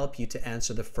will help you to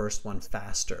answer the first one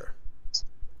faster.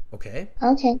 Okay?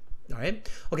 Okay. All right.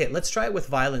 Okay, let's try it with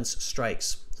violence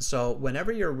strikes. So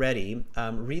whenever you're ready,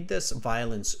 read this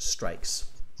violence strikes.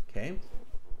 Okay.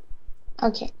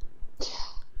 Okay.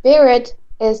 Beirut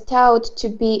is thought to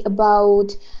be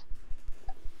about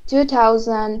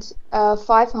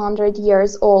 2,500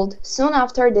 years old. Soon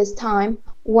after this time,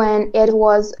 when it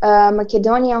was a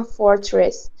Macedonian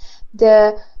fortress,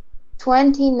 the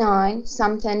 29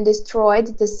 something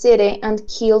destroyed the city and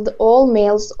killed all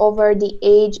males over the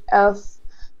age of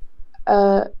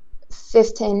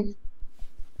 15.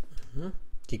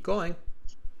 Keep going.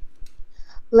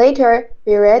 Later,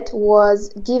 Beirut was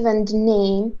given the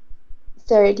name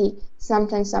 30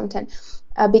 something something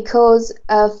because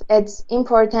of its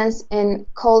importance in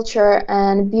culture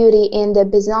and beauty in the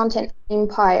Byzantine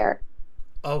Empire.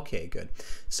 Okay, good.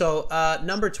 So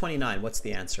number 29, what's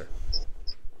the answer?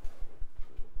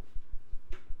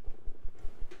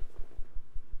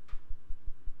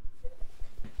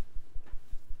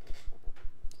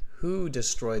 Who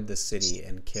destroyed the city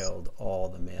and killed all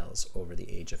the males over the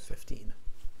age of 15?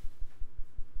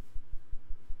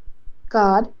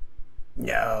 God.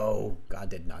 No, God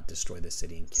did not destroy the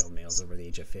city and kill males over the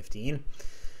age of 15.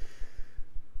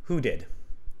 Who did?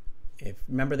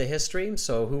 Remember the history?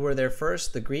 So who were there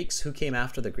first? The Greeks. Who came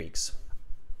after the Greeks?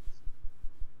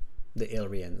 The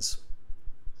Illyrians.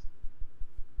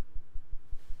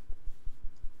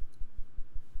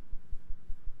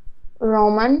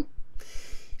 Roman.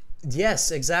 Yes,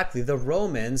 exactly. The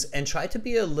Romans, and try to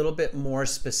be a little bit more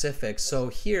specific. So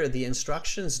here, the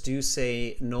instructions do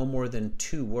say no more than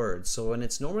 2 words. So when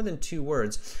it's no more than 2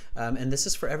 words, and this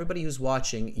is for everybody who's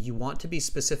watching, you want to be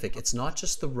specific. It's not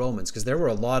just the Romans, because there were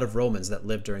a lot of Romans that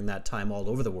lived during that time all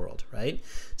over the world, right?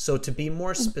 So to be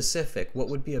more specific, what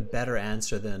would be a better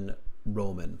answer than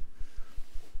Roman?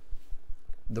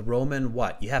 The Roman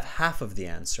what? You have half of the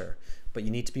answer, but you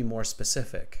need to be more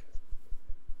specific.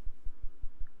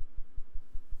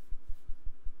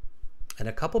 And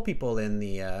a couple people in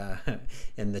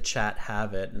the chat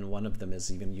have it, and one of them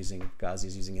is even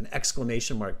Ghazi's using an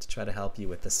exclamation mark to try to help you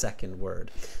with the second word.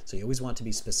 So you always want to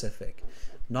be specific.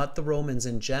 Not the Romans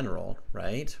in general,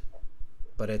 right?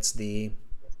 But it's the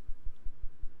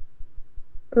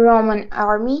Roman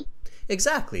army.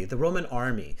 Exactly, the Roman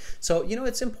army. So,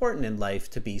 it's important in life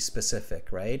to be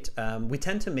specific, right? We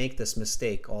tend to make this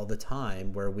mistake all the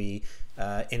time where we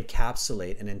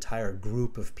encapsulate an entire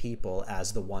group of people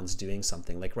as the ones doing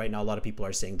something. Like right now, a lot of people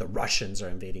are saying the Russians are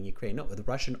invading Ukraine. No, the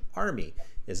Russian army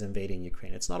is invading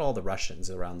Ukraine. It's not all the Russians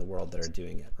around the world that are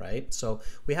doing it, right? So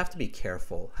we have to be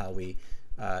careful how we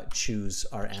choose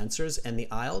our answers. And the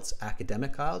IELTS,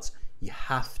 academic IELTS, you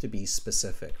have to be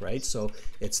specific, right? So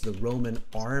it's the Roman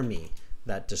army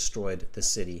that destroyed the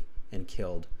city and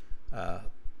killed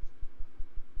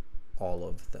all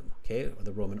of them, okay? Or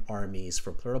the Roman armies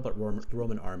for plural, but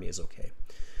Roman army is okay.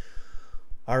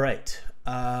 All right.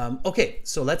 Okay,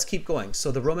 so let's keep going.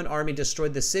 So the Roman army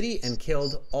destroyed the city and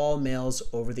killed all males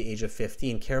over the age of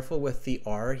 15. Careful with the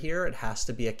R here. It has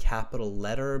to be a capital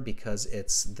letter because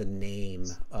it's the name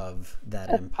of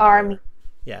that empire. Army.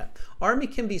 Yeah, army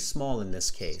can be small in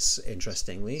this case,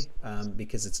 interestingly,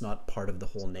 because it's not part of the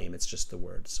whole name, it's just the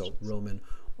word. So Roman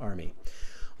army.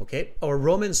 Okay, or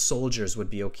Roman soldiers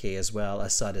would be okay as well.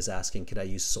 Assad is asking, could I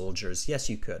use soldiers? Yes,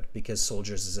 you could, because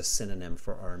soldiers is a synonym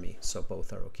for army. So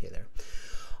both are okay there.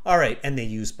 All right, and they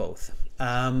use both.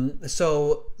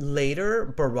 So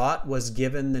later, Berat was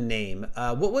given the name.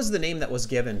 What was the name that was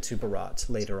given to Berat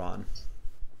later on?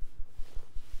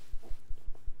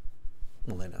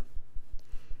 Melina.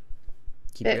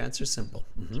 Keep your answer simple.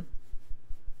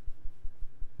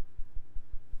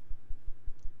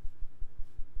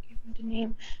 The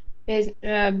name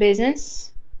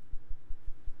business.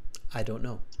 I don't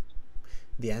know.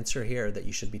 The answer here that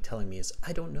you should be telling me is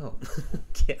I don't know.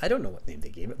 Okay, I don't know what name they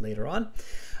gave it later on.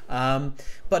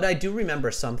 But I do remember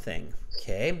something.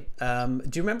 Okay. Do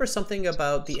you remember something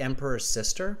about the emperor's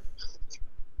sister?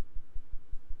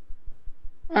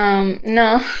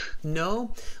 No.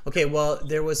 No? Okay, well,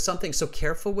 there was something. So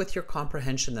careful with your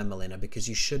comprehension then, Milena, because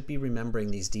you should be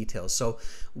remembering these details. So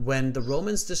when the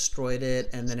Romans destroyed it,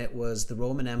 and then it was the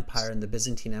Roman Empire and the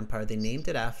Byzantine Empire, they named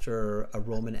it after a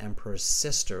Roman emperor's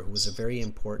sister, who was a very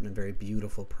important and very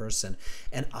beautiful person.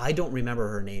 And I don't remember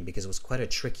her name because it was quite a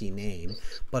tricky name,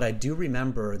 but I do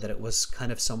remember that it was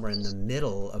kind of somewhere in the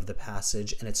middle of the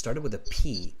passage, and it started with a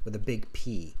P, with a big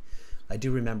P. I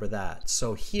do remember that.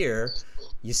 So here,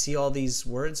 you see all these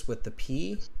words with the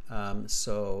P.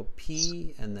 So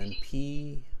P and then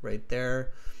P right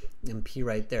there and P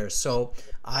right there. So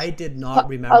I did not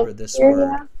remember this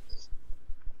word.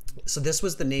 So this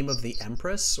was the name of the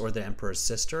empress or the emperor's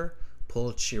sister,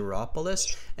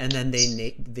 Pulcheropolis, and then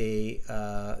they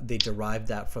derived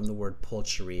that from the word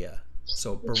Pulcheria.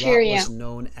 So Berat was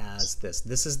known as this.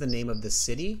 This is the name of the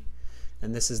city.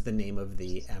 And this is the name of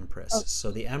the empress. Oh. So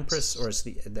the empress, or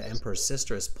the emperor's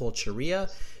sister, is Pulcheria,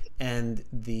 and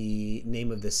the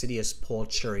name of the city is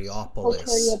Pulcheriopolis.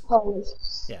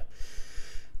 Yeah.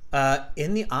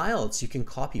 In the IELTS, you can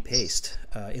copy paste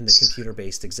in the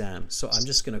computer-based exam. So I'm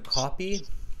just going to copy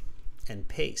and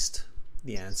paste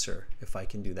the answer if I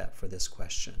can do that for this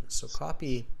question. So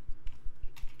copy,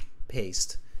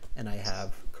 paste, and I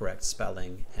have correct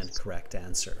spelling and correct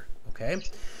answer. Okay.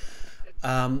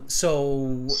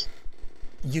 So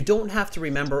you don't have to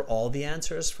remember all the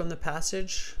answers from the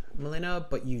passage, Milena,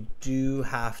 but you do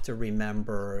have to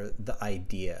remember the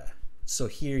idea. So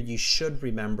here you should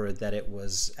remember that it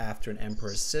was after an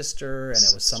emperor's sister and it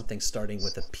was something starting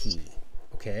with a P.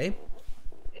 Okay?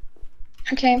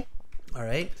 Okay. All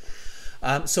right.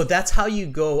 So that's how you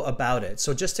go about it.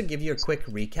 So just to give you a quick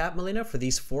recap, Milena, for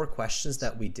these 4 questions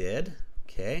that we did,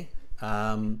 okay,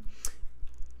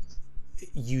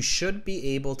 you should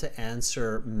be able to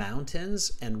answer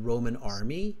mountains and Roman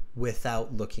army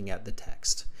without looking at the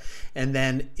text. And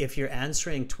then if you're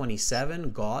answering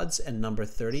 27, gods, and number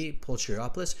 30,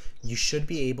 Pulcheriopolis, you should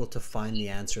be able to find the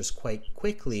answers quite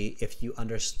quickly if you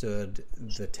understood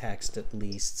the text at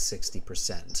least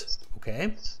 60%.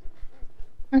 Okay?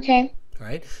 Okay. All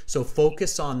right. So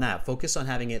focus on that. Focus on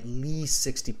having at least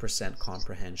 60%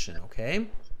 comprehension. Okay?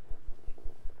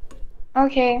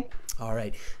 Okay. All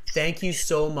right. Thank you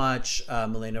so much,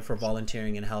 Milena, for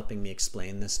volunteering and helping me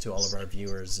explain this to all of our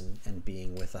viewers and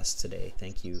being with us today.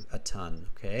 Thank you a ton.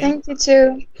 Okay. Thank you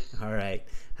too. All right.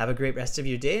 Have a great rest of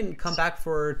your day and come back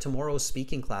for tomorrow's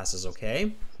speaking classes.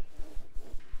 Okay.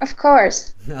 Of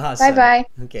course. Awesome. Bye-bye.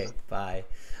 Okay. Bye.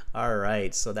 All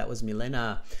right. So that was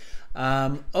Milena.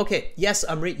 Okay, yes,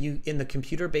 Amrit, you in the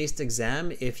computer-based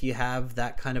exam, if you have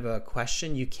that kind of a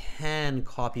question, you can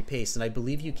copy paste, and I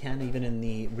believe you can even in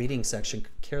the reading section.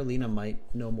 Carolina might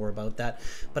know more about that,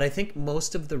 but I think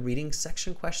most of the reading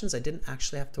section questions, I didn't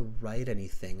actually have to write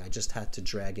anything. I just had to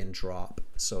drag and drop,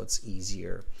 so it's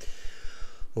easier.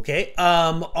 Okay,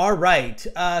 all right,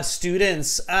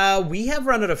 students, we have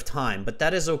run out of time, but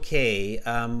that is okay.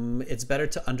 It's better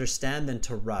to understand than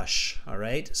to rush, all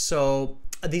right? So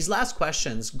these last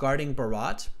questions guarding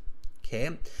Berat,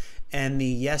 okay, and the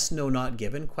yes, no, not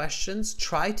given questions,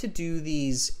 try to do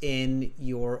these in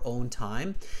your own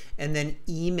time and then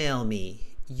email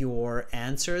me your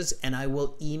answers and I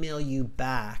will email you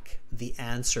back the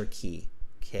answer key,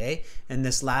 okay? And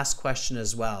this last question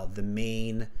as well, the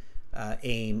main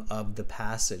aim of the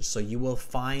passage. So you will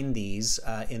find these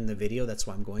in the video, that's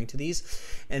why I'm going to these,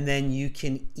 and then you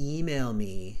can email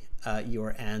me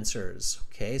your answers.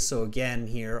 Okay, so again,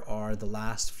 here are the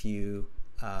last few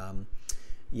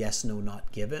yes, no,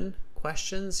 not given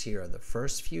questions. Here are the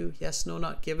first few yes, no,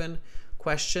 not given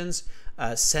questions.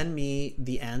 Send me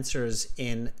the answers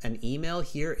in an email.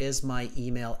 Here is my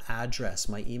email address.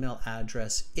 My email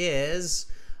address is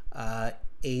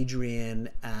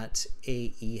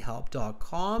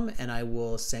adrian@aehelp.com, and I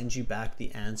will send you back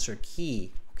the answer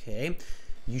key. Okay.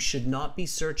 You should not be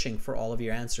searching for all of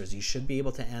your answers. You should be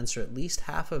able to answer at least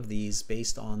half of these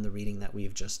based on the reading that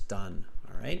we've just done,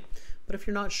 all right? But if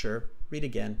you're not sure, read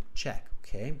again, check,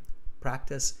 okay?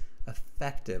 Practice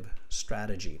effective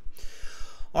strategy.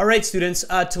 All right, students,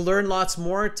 to learn lots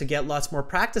more, to get lots more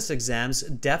practice exams,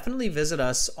 definitely visit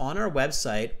us on our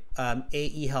website,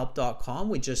 aehelp.com.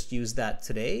 We just used that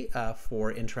today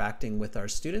for interacting with our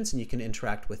students, and you can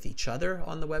interact with each other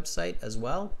on the website as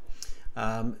well.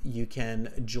 You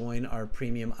can join our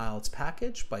premium IELTS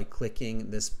package by clicking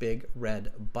this big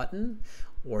red button,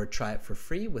 or try it for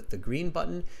free with the green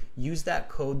button. Use that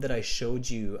code that I showed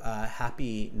you,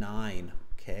 happy9.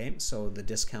 Okay, so the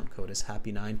discount code is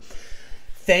happy9.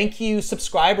 Thank you,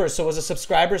 subscribers. So it was a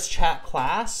subscribers chat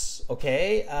class,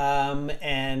 okay?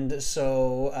 And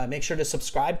so make sure to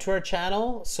subscribe to our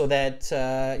channel so that,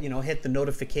 hit the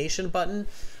notification button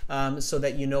so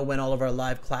that you know when all of our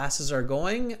live classes are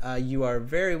going. You are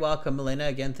very welcome, Elena.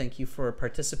 Again, thank you for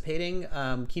participating.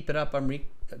 Keep it up, Amrit,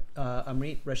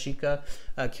 Rashika,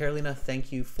 Carolina,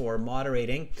 thank you for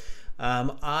moderating.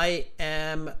 I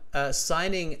am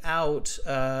signing out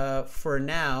for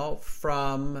now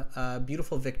from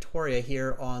beautiful Victoria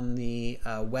here on the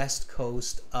west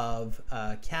coast of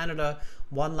Canada.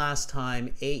 One last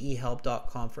time,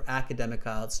 aehelp.com for academic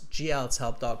IELTS,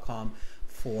 gieltshelp.com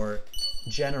for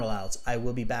general IELTS. I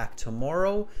will be back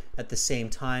tomorrow at the same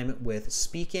time with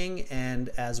speaking, and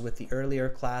as with the earlier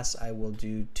class, I will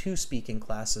do 2 speaking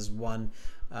classes, one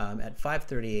at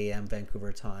 5:30 a.m.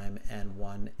 Vancouver time and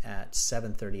one at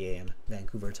 7:30 a.m.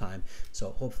 Vancouver time.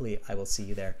 So hopefully I will see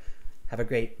you there. Have a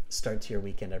great start to your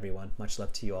weekend, everyone. Much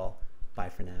love to you all. Bye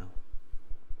for now.